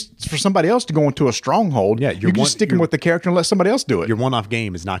could use for somebody else to go into a stronghold. Yeah, you can just stick them with the character and let somebody else do it. Your one-off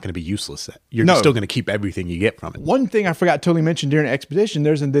game is not going to be useless. You're No. still going to keep everything you get from it. One thing I forgot to totally mention during Expedition,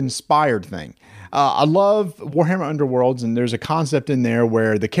 there's an inspired thing. I love Warhammer Underworlds, and there's a concept in there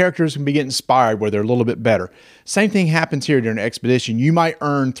where the characters can be getting inspired, where they're a little bit better. Same thing happens here during Expedition. You might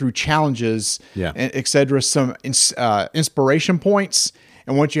earn through challenges, et cetera, some inspiration points.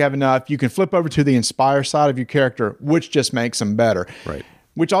 And once you have enough, you can flip over to the inspire side of your character, which just makes them better. Right.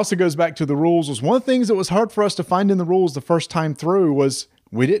 Which also goes back to the rules. Was one of the things that was hard for us to find in the rules the first time through was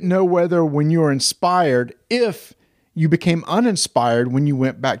we didn't know whether when you were inspired, if you became uninspired when you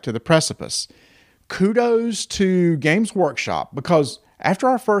went back to the precipice. Kudos to Games Workshop, because after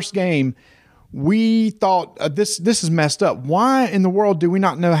our first game, we thought this is messed up. Why in the world do we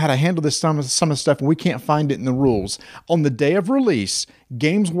not know how to handle this some of the stuff, and we can't find it in the rules? On the day of release,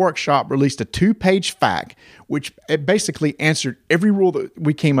 Games Workshop released a 2-page FAQ, which it basically answered every rule that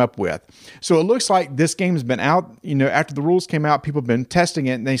we came up with. So it looks like this game has been out. You know, after the rules came out, people have been testing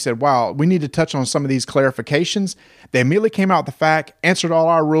it, and they said, wow, we need to touch on some of these clarifications. They immediately came out with the FAQ, answered all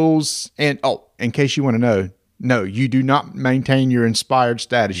our rules, and in case you want to know, no, you do not maintain your inspired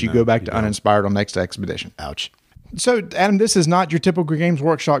status. You go back to uninspired on next expedition. Ouch. So, Adam, this is not your typical Games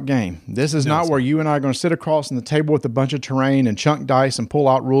Workshop game. This is not where you and I are going to sit across on the table with a bunch of terrain and chunk dice and pull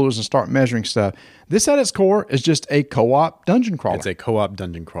out rulers and start measuring stuff. This, at its core, is just a co-op dungeon crawler. It's a co-op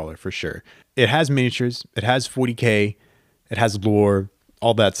dungeon crawler for sure. It has miniatures. It has 40K. It has lore,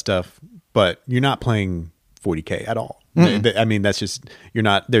 all that stuff. But you're not playing 40K at all. I mean, that's just,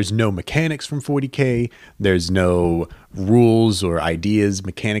 there's no mechanics from 40K. There's no rules or ideas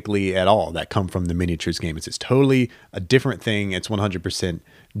mechanically at all that come from the miniatures game. It's totally a different thing. It's 100%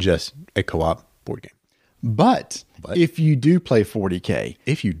 just a co-op board game. But if you do play 40K,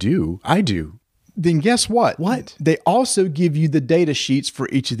 If you do, I do. then guess what? What? They also give you the data sheets for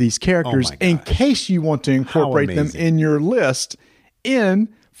each of these characters Oh my in gosh. case you want to incorporate them amazing. in your list in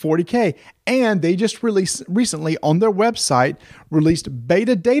 40K. And they just recently on their website released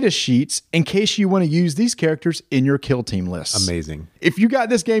beta data sheets in case you want to use these characters in your kill team lists. Amazing. If you got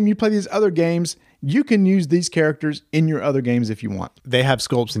this game, you play these other games, you can use these characters in your other games if you want. They have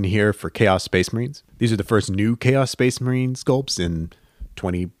sculpts in here for Chaos Space Marines. These are the first new Chaos Space Marine sculpts in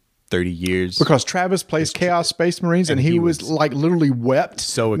 20, 30 years. Because Travis plays Chaos Space Marines, and he was like literally wept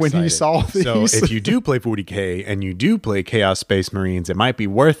So when excited. he saw these. So if you do play 40K and you do play Chaos Space Marines, it might be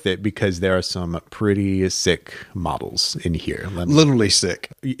worth it because there are some pretty sick models in here. literally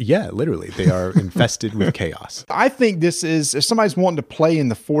sick. Yeah, literally. They are infested with chaos. I think this is, if somebody's wanting to play in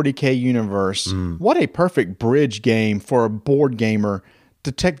the 40K universe, what a perfect bridge game for a board gamer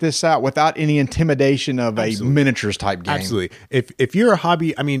to check this out without any intimidation of a miniatures type game. Absolutely. If you're a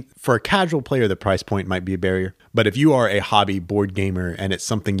hobby, I mean, for a casual player, the price point might be a barrier. But if you are a hobby board gamer and it's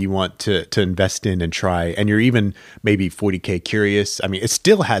something you want to invest in and try, and you're even maybe 40K curious, I mean, it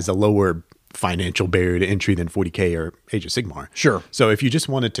still has a lower financial barrier to entry than 40K or Age of Sigmar. Sure. So if you just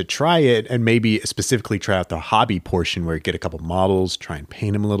wanted to try it and maybe specifically try out the hobby portion where you get a couple models, try and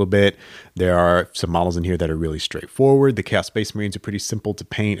paint them a little bit. There are some models in here that are really straightforward. The Chaos Space Marines are pretty simple to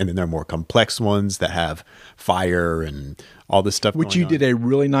paint, and then there are more complex ones that have fire and all this stuff. Which you did a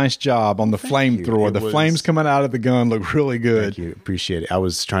really nice job on the flamethrower. The flames coming out of the gun look really good. Thank you. Appreciate it. I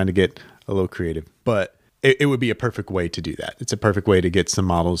was trying to get a little creative, but it would be a perfect way to do that. It's a perfect way to get some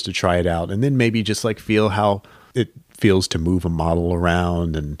models to try it out, and then maybe just like feel how it feels to move a model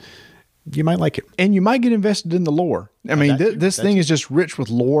around, and you might like it. And you might get invested in the lore. I mean, this thing is just rich with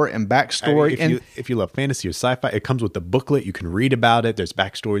lore and backstory. If you love fantasy or sci-fi, it comes with the booklet. You can read about it. There's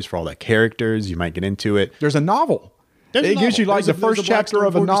backstories for all the characters. You might get into it. There's a novel. It gives you like the first chapter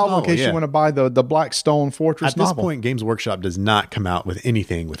of a novel in case you want to buy the Blackstone Fortress novel. At this point, Games Workshop does not come out with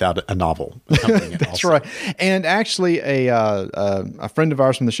anything without a novel accompanying it. That's right. And actually, a friend of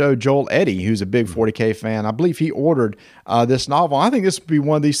ours from the show, Joel Eddy, who's a big 40K fan, I believe he ordered this novel. I think this would be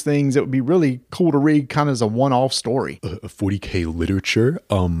one of these things that would be really cool to read kind of as a one-off story. 40K literature,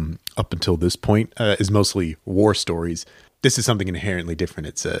 up until this point, is mostly war stories. This is something inherently different.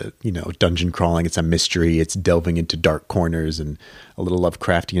 It's a, dungeon crawling. It's a mystery. It's delving into dark corners and a little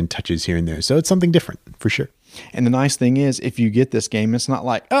Lovecraftian touches here and there. So it's something different for sure. And the nice thing is, if you get this game, it's not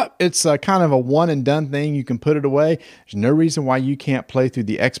like, it's a kind of a one and done thing. You can put it away. There's no reason why you can't play through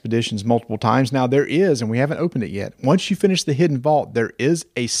the expeditions multiple times. Now there is, and we haven't opened it yet. Once you finish the Hidden Vault, there is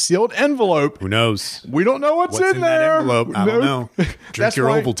a sealed envelope. Who knows? We don't know what's in there. That envelope? I don't know. Drink your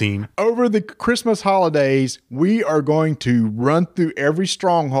Ovaltine. Over the Christmas holidays, we are going to run through every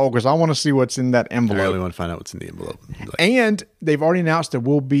stronghold because I want to see what's in that envelope. I really want to find out what's in the envelope. And they've already announced there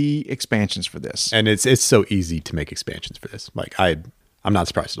will be expansions for this. And it's so easy to make expansions for this. Like I'm not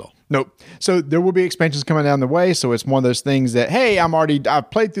surprised at all. Nope. So there will be expansions coming down the way. So it's one of those things that, hey,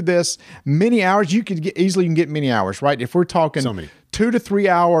 I've played through this many hours. You could easily get many hours, right? If we're talking so many. 2 to 3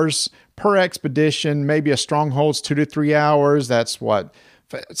 hours per expedition, maybe a stronghold's 2 to 3 hours. That's what,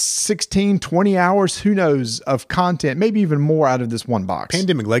 16, 20 hours, who knows, of content, maybe even more out of this one box.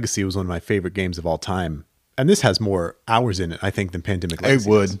 Pandemic Legacy was one of my favorite games of all time. And this has more hours in it, I think, than Pandemic Legacy.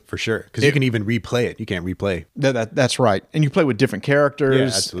 It would. For sure. Because you can even replay it. You can't replay. That's right. And you play with different characters. Yeah,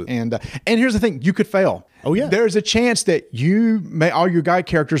 absolutely. And here's the thing. You could fail. Oh, yeah. There's a chance that all your guide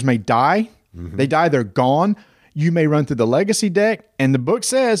characters may die. Mm-hmm. They die, they're gone. You may run through the Legacy deck. And the book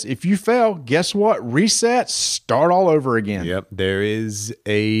says, if you fail, guess what? Reset, start all over again. Yep. There is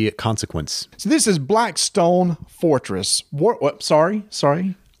a consequence. So this is Blackstone Fortress.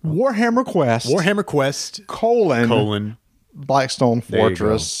 Warhammer Quest, colon Blackstone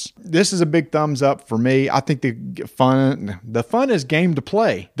Fortress. This is a big thumbs up for me. I think the fun is game to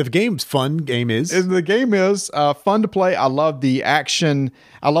play. The game's fun. The game is fun to play. I love the action.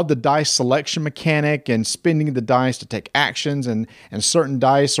 I love the dice selection mechanic and spending the dice to take actions, and certain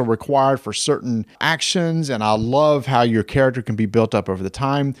dice are required for certain actions. And I love how your character can be built up over the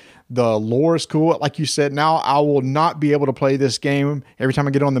time. The lore is cool. Like you said, now I will not be able to play this game. Every time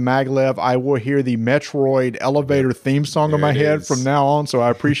I get on the maglev, I will hear the Metroid elevator theme song in my head from now on. So I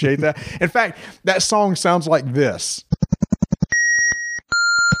appreciate that. In fact, that song sounds like this.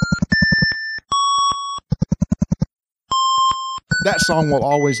 That song will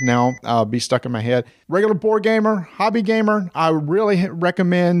always now be stuck in my head. Regular board gamer, hobby gamer, I really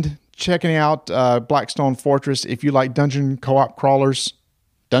recommend checking out Blackstone Fortress if you like dungeon co-op crawlers.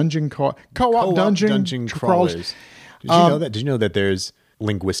 Dungeon crawlers. Did you know that? Did you know that there's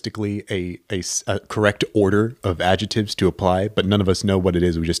linguistically a correct order of adjectives to apply, but none of us know what it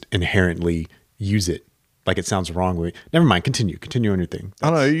is. We just inherently use it. Like it sounds wrong. Never mind. Continue on your thing.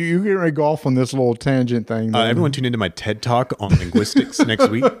 I don't know. You're getting ready to go off on this little tangent thing. Everyone tune into my TED Talk on linguistics next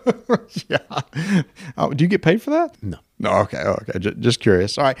week. Yeah. Do you get paid for that? No. No. Okay. Just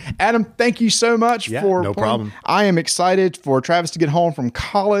curious. All right. Adam, thank you so much for no problem. I am excited for Travis to get home from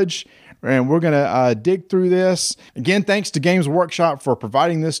college, and we're going to dig through this. Again, thanks to Games Workshop for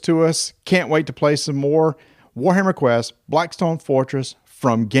providing this to us. Can't wait to play some more. Warhammer Quest, Blackstone Fortress,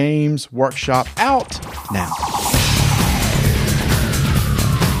 from Games Workshop, out now.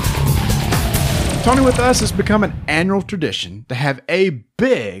 Tony with Us has become an annual tradition to have a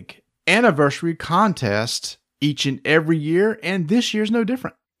big anniversary contest each and every year, and this year's no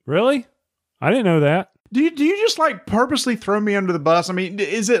different. Really? I didn't know that. Do you just like purposely throw me under the bus? I mean,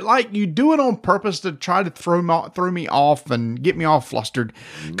 is it like you do it on purpose to try to throw me off and get me all flustered?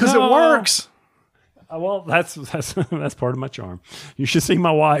 Because it works. Well, that's part of my charm. You should see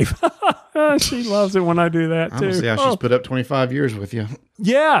my wife. She loves it when I do that, too. I don't see how she's put up 25 years with you.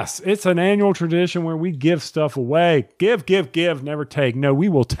 Yes, it's an annual tradition where we give stuff away. Give, never take. No, we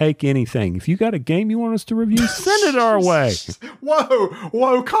will take anything. If you got a game you want us to review, send it our way.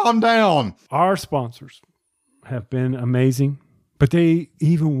 Whoa, calm down. Our sponsors have been amazing, but they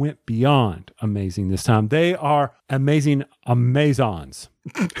even went beyond amazing this time. They are amazing Amazons.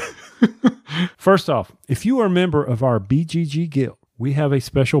 First off, if you are a member of our BGG Guild, we have a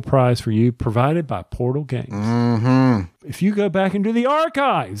special prize for you provided by Portal Games. Mm-hmm. If you go back into the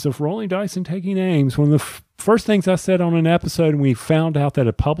archives of Rolling Dice and Taking Names, one of the first things I said on an episode, and we found out that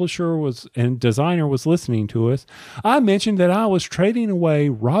a publisher and designer was listening to us, I mentioned that I was trading away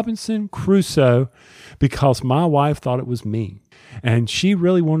Robinson Crusoe because my wife thought it was mean. And she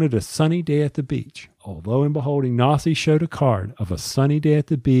really wanted a sunny day at the beach. Although and behold, Ignacy showed a card of a sunny day at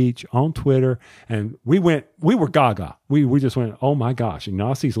the beach on Twitter, and we were gaga. We just went, oh my gosh,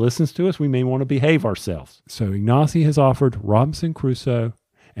 Ignacy listens to us. We may want to behave ourselves. So Ignacy has offered Robinson Crusoe,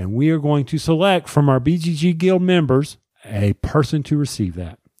 and we are going to select from our BGG Guild members a person to receive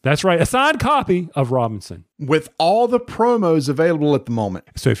that. That's right, a signed copy of Robinson. With all the promos available at the moment.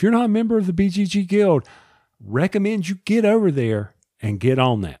 So if you're not a member of the BGG Guild, recommend you get over there and get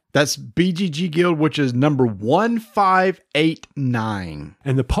on that. That's BGG Guild, which is number 1589.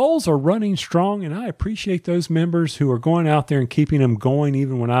 And the polls are running strong, and I appreciate those members who are going out there and keeping them going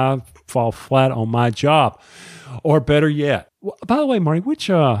even when I fall flat on my job. Or better yet, by the way, Marty, which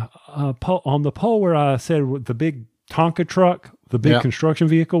poll, on the poll where I said the big Tonka truck, the big construction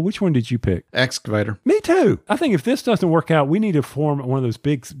vehicle, which one did you pick? Excavator. Me too. I think if this doesn't work out, we need to form one of those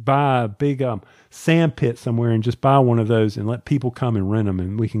buy a big sand pit somewhere and just buy one of those and let people come and rent them,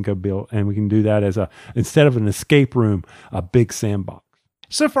 and we can go build, and we can do that as instead of an escape room, a big sandbox.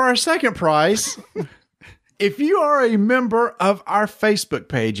 So for our second prize, if you are a member of our Facebook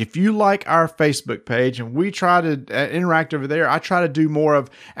page, if you like our Facebook page, and we try to interact over there, I try to do more of,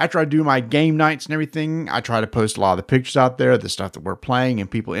 after I do my game nights and everything, I try to post a lot of the pictures out there, the stuff that we're playing, and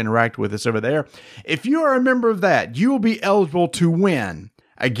people interact with us over there. If you are a member of that, you will be eligible to win,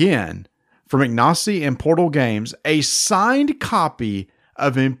 again, from Ignacy and Portal Games, a signed copy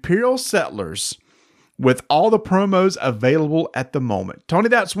of Imperial Settlers with all the promos available at the moment. Tony,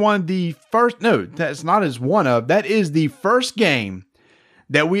 that's that is the first game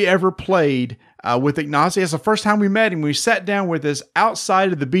that we ever played with Ignacy. It's the first time we met him. We sat down with us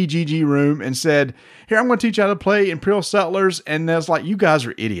outside of the BGG room and said, here, I'm going to teach you how to play Imperial Settlers. And I was like, you guys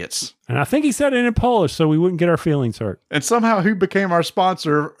are idiots. And I think he said it in Polish so we wouldn't get our feelings hurt. And somehow he became our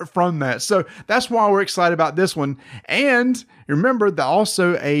sponsor from that. So that's why we're excited about this one. And remember that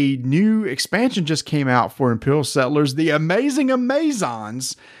also a new expansion just came out for Imperial Settlers, the Amazing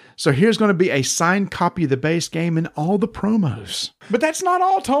Amazons. So here's going to be a signed copy of the base game and all the promos. But that's not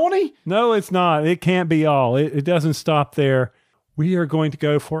all, Tony. No, it's not. It can't be all. It doesn't stop there. We are going to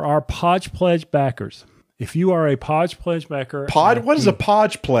go for our Podge Pledge backers. If you are a Podge Pledge backer... What is a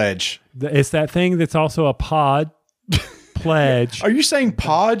Podge Pledge? It's that thing that's also a pod pledge. Are you saying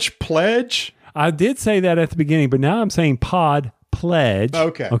Podge Pledge? I did say that at the beginning, but now I'm saying Pod Pledge.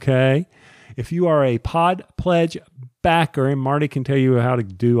 Okay. If you are a Pod Pledge backer, and Marty can tell you how to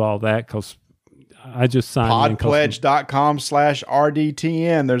do all that because I just signed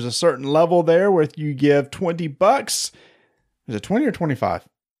podpledge.com/RDTN. There's a certain level there where you give $20. Is it 20 or 25?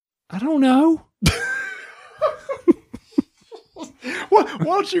 I don't know. Well, why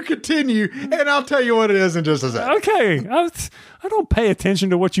don't you continue, and I'll tell you what it is in just a second. Okay. I don't pay attention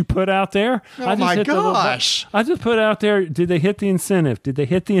to what you put out there. Oh, my gosh. I just put out there, did they hit the incentive? Did they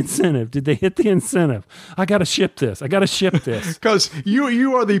hit the incentive? Did they hit the incentive? I got to ship this. Because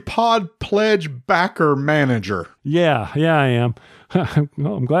you are the Pod Pledge backer manager. Yeah, I am.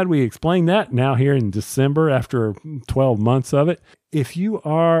 Well, I'm glad we explained that now here in December after 12 months of it. If you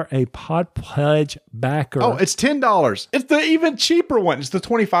are a Pod Pledge backer... Oh, it's $10. It's the even cheaper one. It's the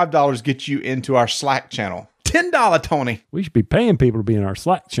 $25 gets you into our Slack channel. $10, Tony. We should be paying people to be in our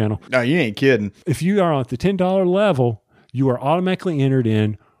Slack channel. No, you ain't kidding. If you are at the $10 level, you are automatically entered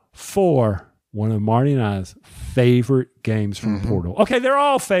in for one of Marty and I's favorite games from Portal. Okay, they're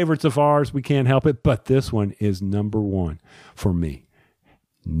all favorites of ours. We can't help it, but this one is number one for me.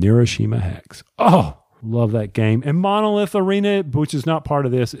 Hiroshima Hex. Oh, love that game. And Monolith Arena, which is not part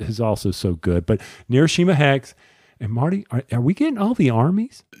of this, is also so good. But Hiroshima Hex. And Marty, are we getting all the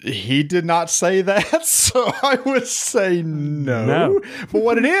armies? He did not say that, so I would say no. But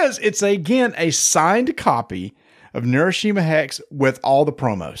what it is, it's again a signed copy of Neuroshima Hex with all the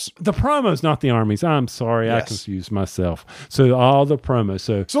promos. The promos, not the armies. I'm sorry, I Yes. confused myself. So all the promos.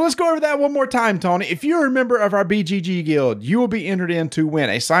 So let's go over that one more time, Tony. If you're a member of our BGG Guild, you will be entered in to win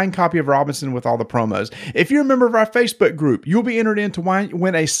a signed copy of Robinson with all the promos. If you're a member of our Facebook group, you'll be entered in to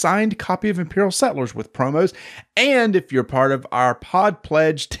win a signed copy of Imperial Settlers with promos. And if you're part of our Pod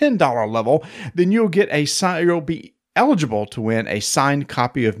Pledge $10 level, then you'll be eligible to win a signed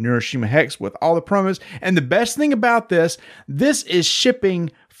copy of Neuroshima Hex with all the promos. And the best thing about this is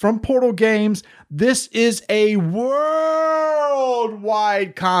shipping from Portal Games. This is a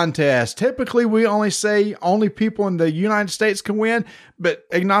worldwide contest. Typically, we only say only people in the United States can win, but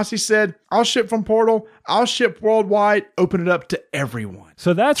Ignacy said, I'll ship from Portal, I'll ship worldwide, open it up to everyone.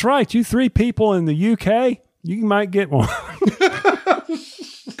 So that's right. You 3 people in the UK, you might get one.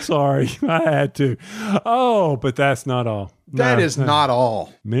 Sorry, I had to. Oh, but that's not all. That is not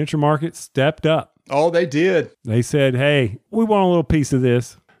all. Miniature Market stepped up. Oh, they did. They said, hey, we want a little piece of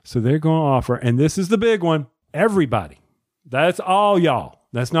this. So they're going to offer, and this is the big one, everybody. That's all y'all.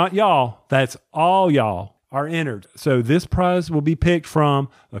 That's not y'all. That's all y'all are entered. So this prize will be picked from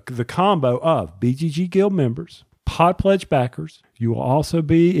the combo of BGG Guild members, Pod Pledge backers. You will also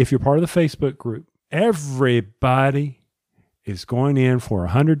be, if you're part of the Facebook group, everybody is going in for a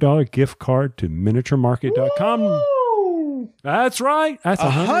 $100 gift card to miniaturemarket.com. Woo! That's right. That's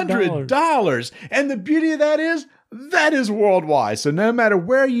 $100. And the beauty of that is worldwide. So no matter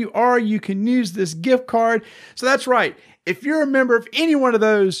where you are, you can use this gift card. So that's right. If you're a member of any one of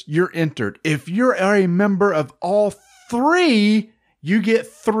those, you're entered. If you're a member of all 3, you get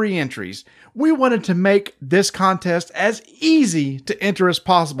 3 entries. We wanted to make this contest as easy to enter as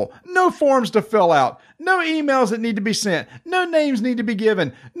possible. No forms to fill out. No emails that need to be sent. No names need to be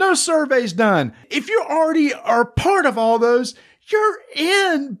given. No surveys done. If you already are part of all those, you're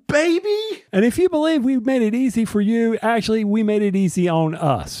in, baby. And if you believe we made it easy for you, actually, we made it easy on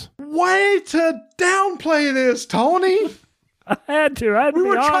us. Way to downplay this, Tony. I had to. I had to We be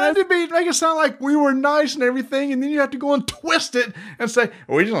were trying honest. to make it sound like we were nice and everything, and then you have to go and twist it and say,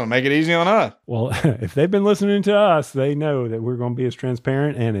 well, we just want to make it easy on us. Well, if they've been listening to us, they know that we're going to be as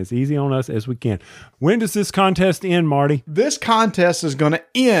transparent and as easy on us as we can. When does this contest end, Marty? This contest is going to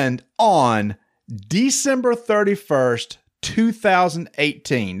end on December 31st,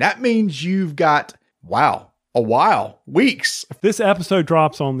 2018. That means you've got, weeks. This episode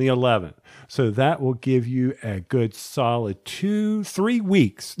drops on the 11th. So that will give you a good solid 3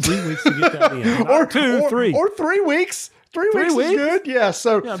 weeks. 3 weeks to get that in. Not 3. Or 3 weeks. 3 weeks is good. Yeah.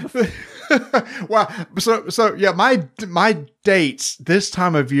 So, wow. So yeah, my dates this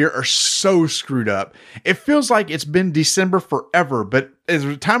time of year are so screwed up. It feels like it's been December forever, but at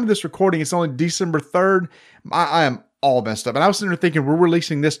the time of this recording, it's only December 3rd. I am all messed up. And I was sitting there thinking we're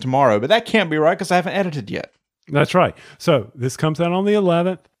releasing this tomorrow, but that can't be right because I haven't edited yet. That's right. So this comes out on the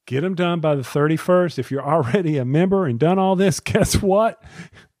 11th. Get them done by the 31st. If you're already a member and done all this, guess what?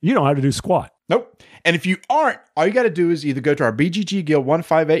 You don't have to do squat. Nope. And if you aren't, all you got to do is either go to our BGG Guild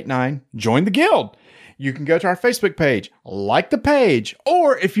 1589, join the guild. You can go to our Facebook page, like the page,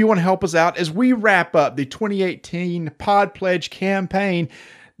 or if you want to help us out as we wrap up the 2018 Pod Pledge campaign,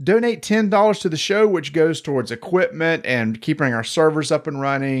 donate $10 to the show, which goes towards equipment and keeping our servers up and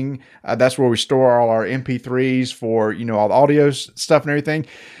running. That's where we store all our MP3s for, all the audio stuff and everything.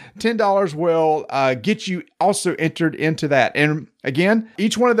 $10 will get you also entered into that. And again,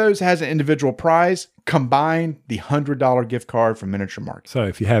 each one of those has an individual prize. Combine the $100 gift card from Miniature Market. So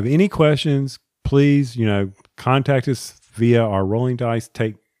if you have any questions, please, contact us via our Rolling Dice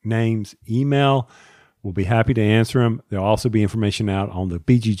Take Names email. We'll be happy to answer them. There'll also be information out on the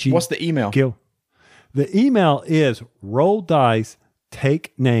BGG. What's the email? Guild. The email is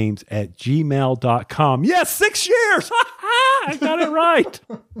rolldice@gmail.com. Yes, 6 years. I got it right.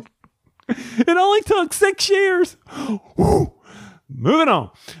 It only took 6 years. Woo. Moving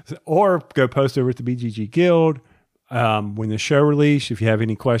on. Or go post over at the BGG Guild. When the show release, if you have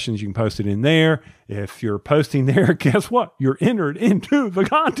any questions, you can post it in there. If you're posting there, guess what? You're entered into the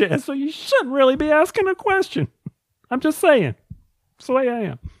contest, so you shouldn't really be asking a question. I'm just saying. That's the way I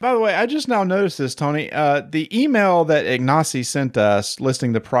am. By the way, I just now noticed this, Tony. The email that Ignacy sent us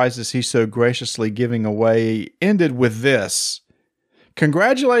listing the prizes he's so graciously giving away ended with this.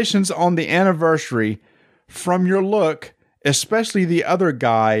 Congratulations on the anniversary. From your look, especially the other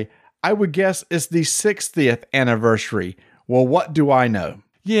guy, I would guess it's the 60th anniversary. Well, what do I know?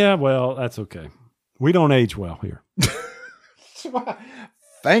 Yeah, well, that's okay. We don't age well here.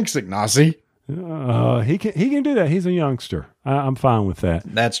 Thanks, Ignacy. He can do that. He's a youngster. I'm fine with that.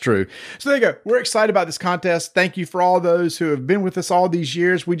 That's true. So there you go. We're excited about this contest. Thank you for all those who have been with us all these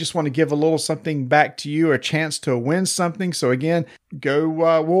years. We just want to give a little something back to you, a chance to win something. So again,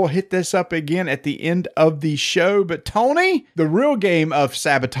 we'll hit this up again at the end of the show. But Tony, the real game of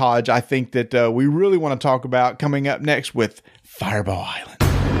sabotage, I think that we really want to talk about coming up next with Fireball Island.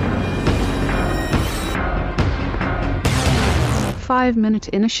 5-minute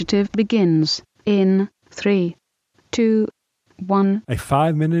initiative begins in 3, 2, 1. A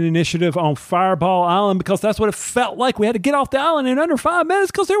 5-minute initiative on Fireball Island, because that's what it felt like. We had to get off the island in under 5 minutes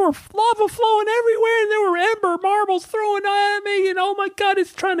because there were lava flowing everywhere and there were ember marbles throwing at me. And oh my God,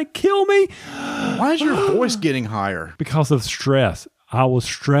 it's trying to kill me. Why is your voice getting higher? Because of stress. I was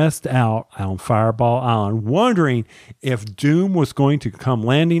stressed out on Fireball Island, wondering if doom was going to come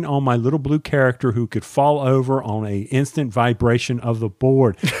landing on my little blue character who could fall over on an instant vibration of the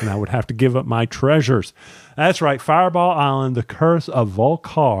board, and I would have to give up my treasures. That's right, Fireball Island, The Curse of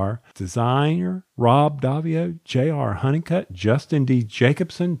Volcar. Designer, Rob Davio, J.R. Honeycutt, Justin D.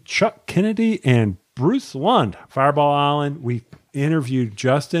 Jacobson, Chuck Kennedy, and Bruce Lund. Fireball Island, we interviewed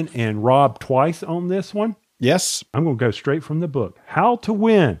Justin and Rob twice on this one. Yes. I'm going to go straight from the book. How to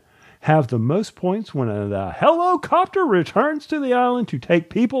win. Have the most points when the helicopter returns to the island to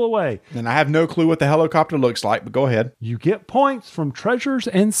take people away. And I have no clue what the helicopter looks like, but go ahead. You get points from treasures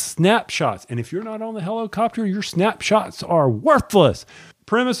and snapshots. And if you're not on the helicopter, your snapshots are worthless.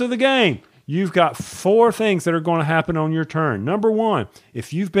 Premise of the game. You've got 4 things that are going to happen on your turn. Number 1,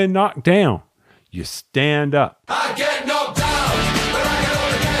 if you've been knocked down, you stand up. I get knocked down, but I get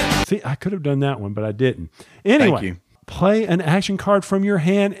up again. See, I could have done that one, but I didn't. Anyway, Thank you. Play an action card from your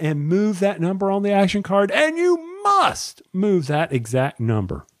hand and move that number on the action card, and you must move that exact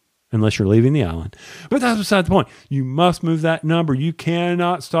number unless you're leaving the island. But that's beside the point. You must move that number. You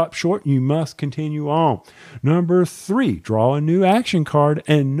cannot stop short. You must continue on. Number 3, draw a new action card.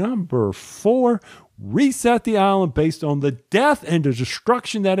 And number 4, reset the island based on the death and the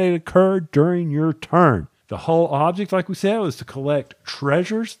destruction that had occurred during your turn. The whole object, like we said, was to collect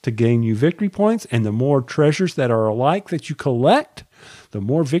treasures to gain you victory points. And the more treasures that are alike that you collect, the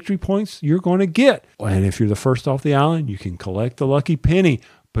more victory points you're going to get. And if you're the first off the island, you can collect the lucky penny.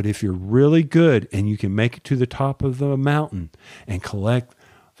 But if you're really good and you can make it to the top of the mountain and collect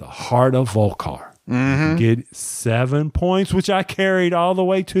the heart of Volcar, you can get 7 points, which I carried all the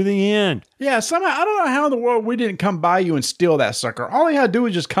way to the end. Yeah, somehow, I don't know how in the world we didn't come by you and steal that sucker. All you had to do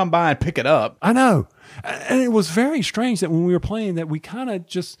was just come by and pick it up. I know. And it was very strange that when we were playing that we kind of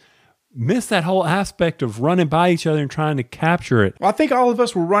just missed that whole aspect of running by each other and trying to capture it. Well, I think all of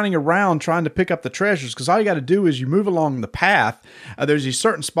us were running around trying to pick up the treasures because all you got to do is you move along the path. There's these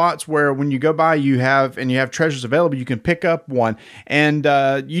certain spots where when you go by, you have treasures available. You can pick up one, and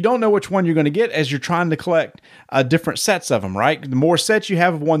you don't know which one you're going to get as you're trying to collect different sets of them. Right? The more sets you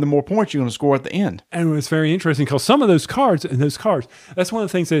have of one, the more points you're going to score at the end. And it's very interesting because some of those cards, that's one of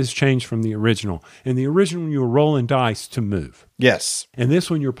the things that has changed from the original. In the original, you were rolling dice to move. Yes. And this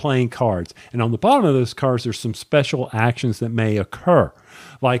one, you're playing cards. And on the bottom of those cards, there's some special actions that may occur.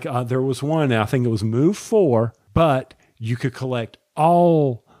 Like there was one, I think it was move 4, but you could collect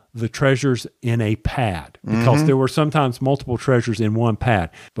all the treasures in a pad because there were sometimes multiple treasures in one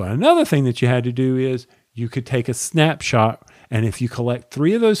pad. But another thing that you had to do is you could take a snapshot, and if you collect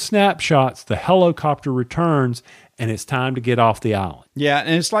 3 of those snapshots, the helicopter returns and it's time to get off the island. Yeah,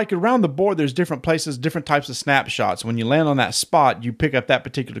 and it's like around the board, there's different places, different types of snapshots. When you land on that spot, you pick up that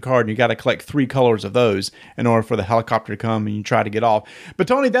particular card, and you got to collect 3 colors of those in order for the helicopter to come and you try to get off. But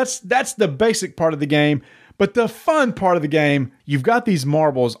Tony, that's the basic part of the game. But the fun part of the game, you've got these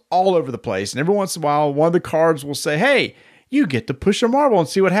marbles all over the place, and every once in a while, one of the cards will say, hey, you get to push a marble and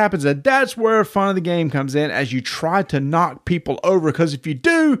see what happens. And that's where fun of the game comes in as you try to knock people over, because if you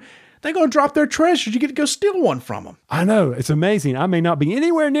do, they're going to drop their treasures. You get to go steal one from them. I know. It's amazing. I may not be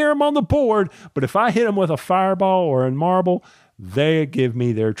anywhere near them on the board, but if I hit them with a fireball or a marble, they give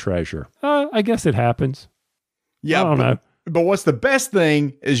me their treasure. I guess it happens. Yeah, I don't know. But what's the best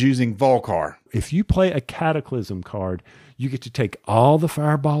thing is using Volcar. If you play a Cataclysm card, you get to take all the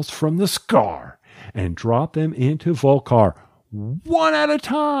fireballs from the Scar and drop them into Volcar one at a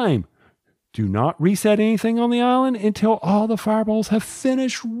time. Do not reset anything on the island until all the fireballs have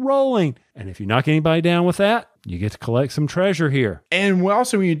finished rolling. And if you knock anybody down with that, you get to collect some treasure here. And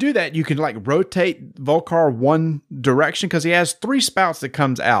also when you do that, you can rotate Volcar one direction because he has 3 spouts that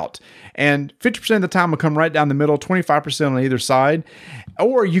comes out. And 50% of the time will come right down the middle, 25% on either side.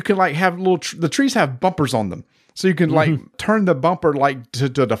 Or you can have the trees have bumpers on them. So you can like turn the bumper like to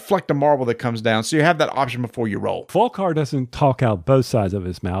deflect a marble that comes down. So you have that option before you roll. Volcar doesn't talk out both sides of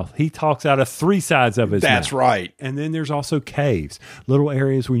his mouth. He talks out of 3 sides of his mouth. That's right. And then there's also caves, little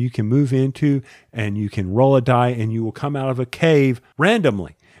areas where you can move into and you can roll a die and you will come out of a cave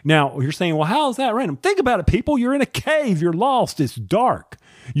randomly. Now, you're saying, well, how is that random? Think about it, people. You're in a cave. You're lost. It's dark.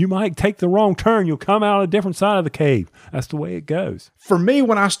 You might take the wrong turn. You'll come out a different side of the cave. That's the way it goes. For me,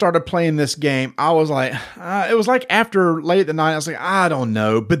 when I started playing this game, I was like, it was like after late at the night, I was like, I don't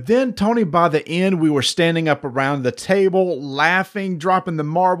know. But then, Tony, by the end, we were standing up around the table, laughing, dropping the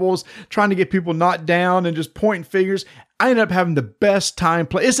marbles, trying to get people knocked down and just pointing fingers. I ended up having the best time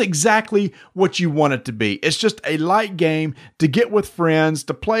play. It's exactly what you want it to be. It's just a light game to get with friends,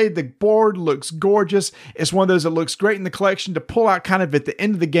 to play. The board looks gorgeous. It's one of those that looks great in the collection to pull out kind of at the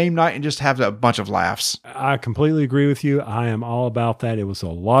end of the game night and just have a bunch of laughs. I completely agree with you. I am all about that. It was a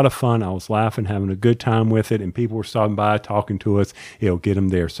lot of fun. I was laughing, having a good time with it, and people were stopping by, talking to us. It'll get them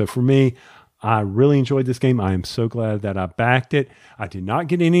there. So for me, I really enjoyed this game. I am so glad that I backed it. I did not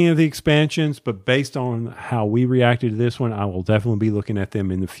get any of the expansions, but based on how we reacted to this one, I will definitely be looking at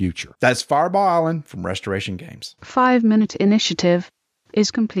them in the future. That's Fireball Island from Restoration Games. 5-minute initiative is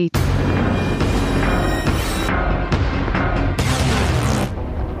complete.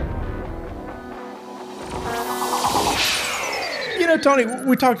 You know, Tony,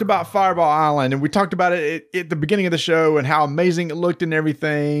 we talked about Fireball Island and we talked about it at the beginning of the show and how amazing it looked and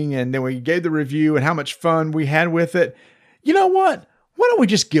everything. And then we gave the review and how much fun we had with it. You know what? Why don't we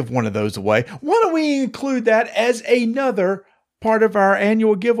just give one of those away? Why don't we include that as another part of our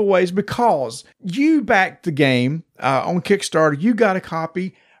annual giveaways? Because you backed the game on Kickstarter. You got a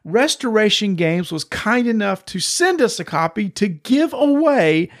copy. Restoration Games was kind enough to send us a copy to give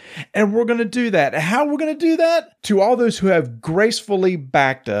away, and we're going to do that. How we're going to do that? To all those who have gracefully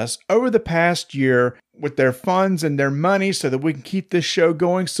backed us over the past year with their funds and their money so that we can keep this show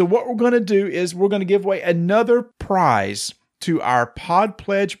going. So what we're going to do is we're going to give away another prize to our Pod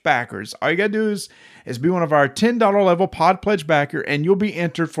Pledge backers. All you got to do is be one of our $10 level Pod Pledge backer, and you'll be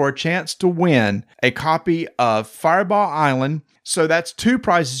entered for a chance to win a copy of Fireball Island. So that's 2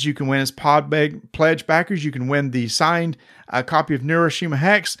 prizes you can win as Pod Pledge backers. You can win the signed copy of Neuroshima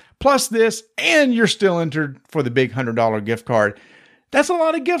Hex, plus this, and you're still entered for the big $100 gift card. That's a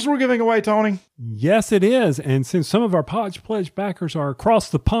lot of gifts we're giving away, Tony. Yes, it is. And since some of our Pod Pledge backers are across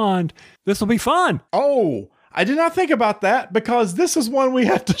the pond, this will be fun. Oh, I did not think about that because this is one we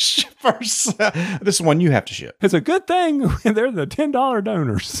have to ship first. This is one you have to ship. It's a good thing they're the $10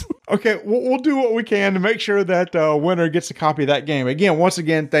 donors. Okay, we'll do what we can to make sure that winner gets a copy of that game. Again, once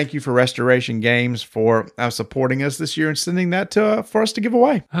again, thank you for Restoration Games for supporting us this year and sending that for us to give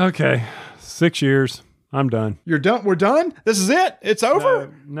away. Okay, 6 years. I'm done. You're done? We're done? This is it? It's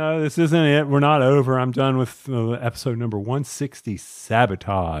over? No, this isn't it. We're not over. I'm done with episode number 160,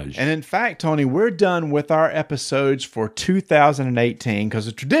 Sabotage. And in fact, Tony, we're done with our episodes for 2018 because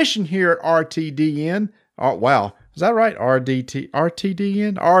the tradition here at RTDN, oh, wow. Is that right?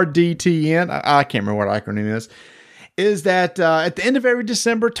 RTDN? RDTN? I can't remember what acronym is that at the end of every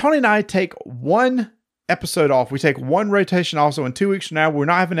December, Tony and I take one episode off. We take one rotation also in 2 weeks from now. We're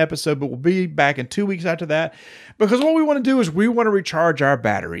not having an episode, but we'll be back in 2 weeks after that. Because what we want to do is we want to recharge our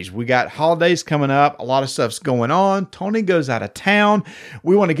batteries. We got holidays coming up. A lot of stuff's going on. Tony goes out of town.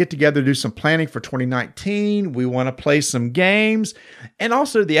 We want to get together, do some planning for 2019. We want to play some games. And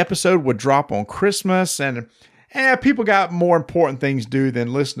also the episode would drop on Christmas, and people got more important things to do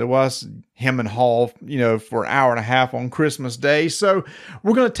than listen to us hem and haw, for an hour and a half on Christmas Day. So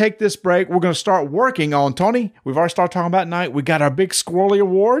we're going to take this break. We're going to start working on, Tony, we've already started talking about tonight. We got our big Squirrely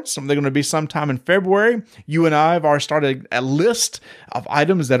Awards. They're going to be sometime in February. You and I have already started a list of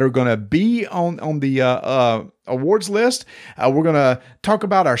items that are going to be on the awards list. We're going to talk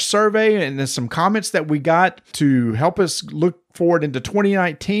about our survey and then some comments that we got to help us look forward into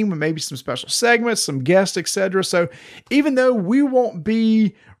 2019 with maybe some special segments, some guests, etc. So even though we won't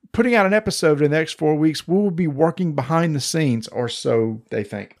be putting out an episode in the next 4 weeks, we will be working behind the scenes, or so they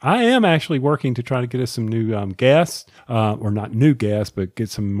think. I am actually working to try to get us some new guests, or not new guests, but get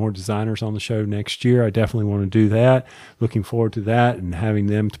some more designers on the show next year. I definitely want to do that. Looking forward to that and having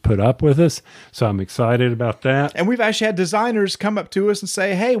them to put up with us. So I'm excited about that. And we've actually had designers come up to us and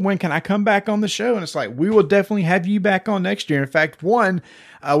say, hey, when can I come back on the show? And it's like, we will definitely have you back on next year. In fact, one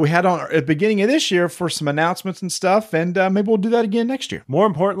we had on at the beginning of this year for some announcements and stuff, and maybe we'll do that again next year. More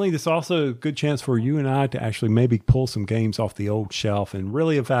importantly, this is also a good chance for you and I to actually maybe pull some games off the old shelf and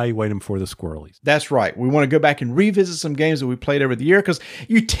really evaluate them for the squirrelies. That's right. We want to go back and revisit some games that we played over the year because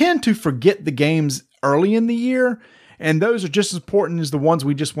you tend to forget the games early in the year. And those are just as important as the ones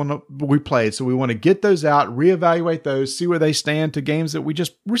we played. So we want to get those out, reevaluate those, see where they stand to games that we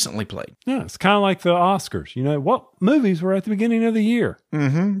just recently played. Yeah, it's kind of like the Oscars. You know, what movies were at the beginning of the year?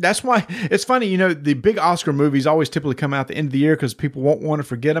 Mm-hmm. That's why it's funny, you know, the big Oscar movies always typically come out at the end of the year because people won't want to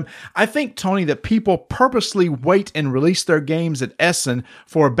forget them. I think, Tony, that people purposely wait and release their games at Essen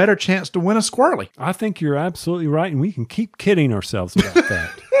for a better chance to win a squirrely. I think you're absolutely right, and we can keep kidding ourselves about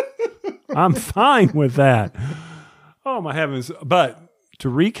that. I'm fine with that. Oh, my heavens. But to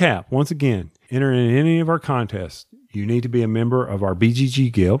recap, once again, enter in any of our contests. You need to be a member of our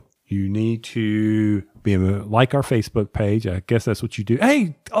BGG Guild. You need to like our Facebook page. I guess that's what you do.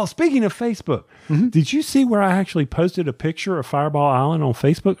 Hey, speaking of Facebook, did you see where I actually posted a picture of Fireball Island on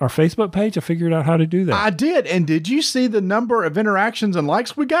Facebook, our Facebook page? I figured out how to do that. I did. And did you see the number of interactions and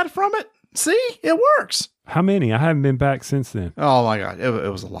likes we got from it? See, it works. How many? I haven't been back since then. Oh my God.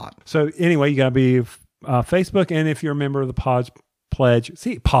 It was a lot. So anyway, you got to be Facebook. And if you're a member of the Podge Pledge,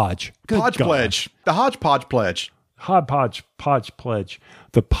 Podge. Podge Pledge. The Hodgepodge Pledge. Podge Pledge.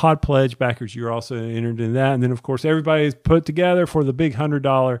 The Pod Pledge backers, you're also entered in that. And then, of course, everybody's put together for the big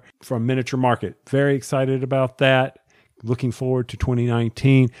 $100 from Miniature Market. Very excited about that. Looking forward to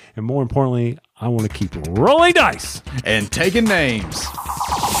 2019. And more importantly, I want to keep rolling dice and taking names.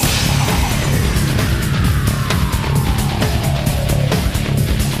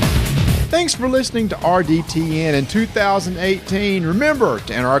 Thanks for listening to RDTN in 2018. Remember,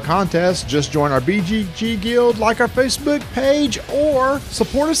 to enter our contest, just join our BGG Guild, like our Facebook page, or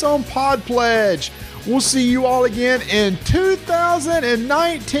support us on Pod Pledge. We'll see you all again in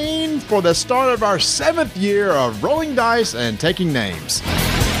 2019 for the start of our 7th year of rolling dice and taking names.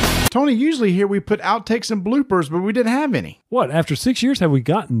 Tony, usually here we put outtakes and bloopers, but we didn't have any. What, after 6 years, have we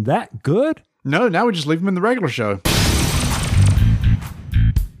gotten that good? No, now we just leave them in the regular show.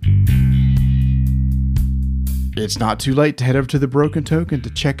 It's not too late to head over to the Broken Token to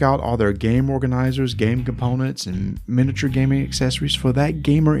check out all their game organizers, game components, and miniature gaming accessories for that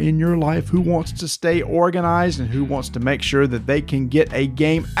gamer in your life who wants to stay organized and who wants to make sure that they can get a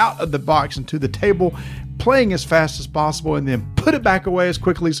game out of the box and to the table, playing as fast as possible, and then put it back away as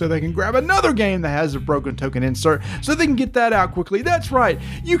quickly so they can grab another game that has a Broken Token insert so they can get that out quickly. That's right.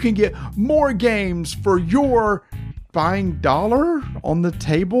 You can get more games for your buying dollar on the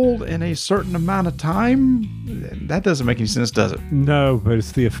table in a certain amount of time. That doesn't make any sense, does it? No, but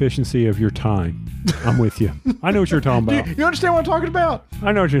it's the efficiency of your time. I'm with you. I know what you're talking about. You understand what I'm talking about?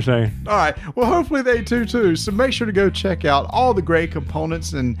 I know what you're saying. All right. Well, hopefully they do too. So make sure to go check out all the great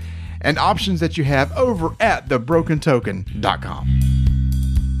components and options that you have over at thebrokentoken.com.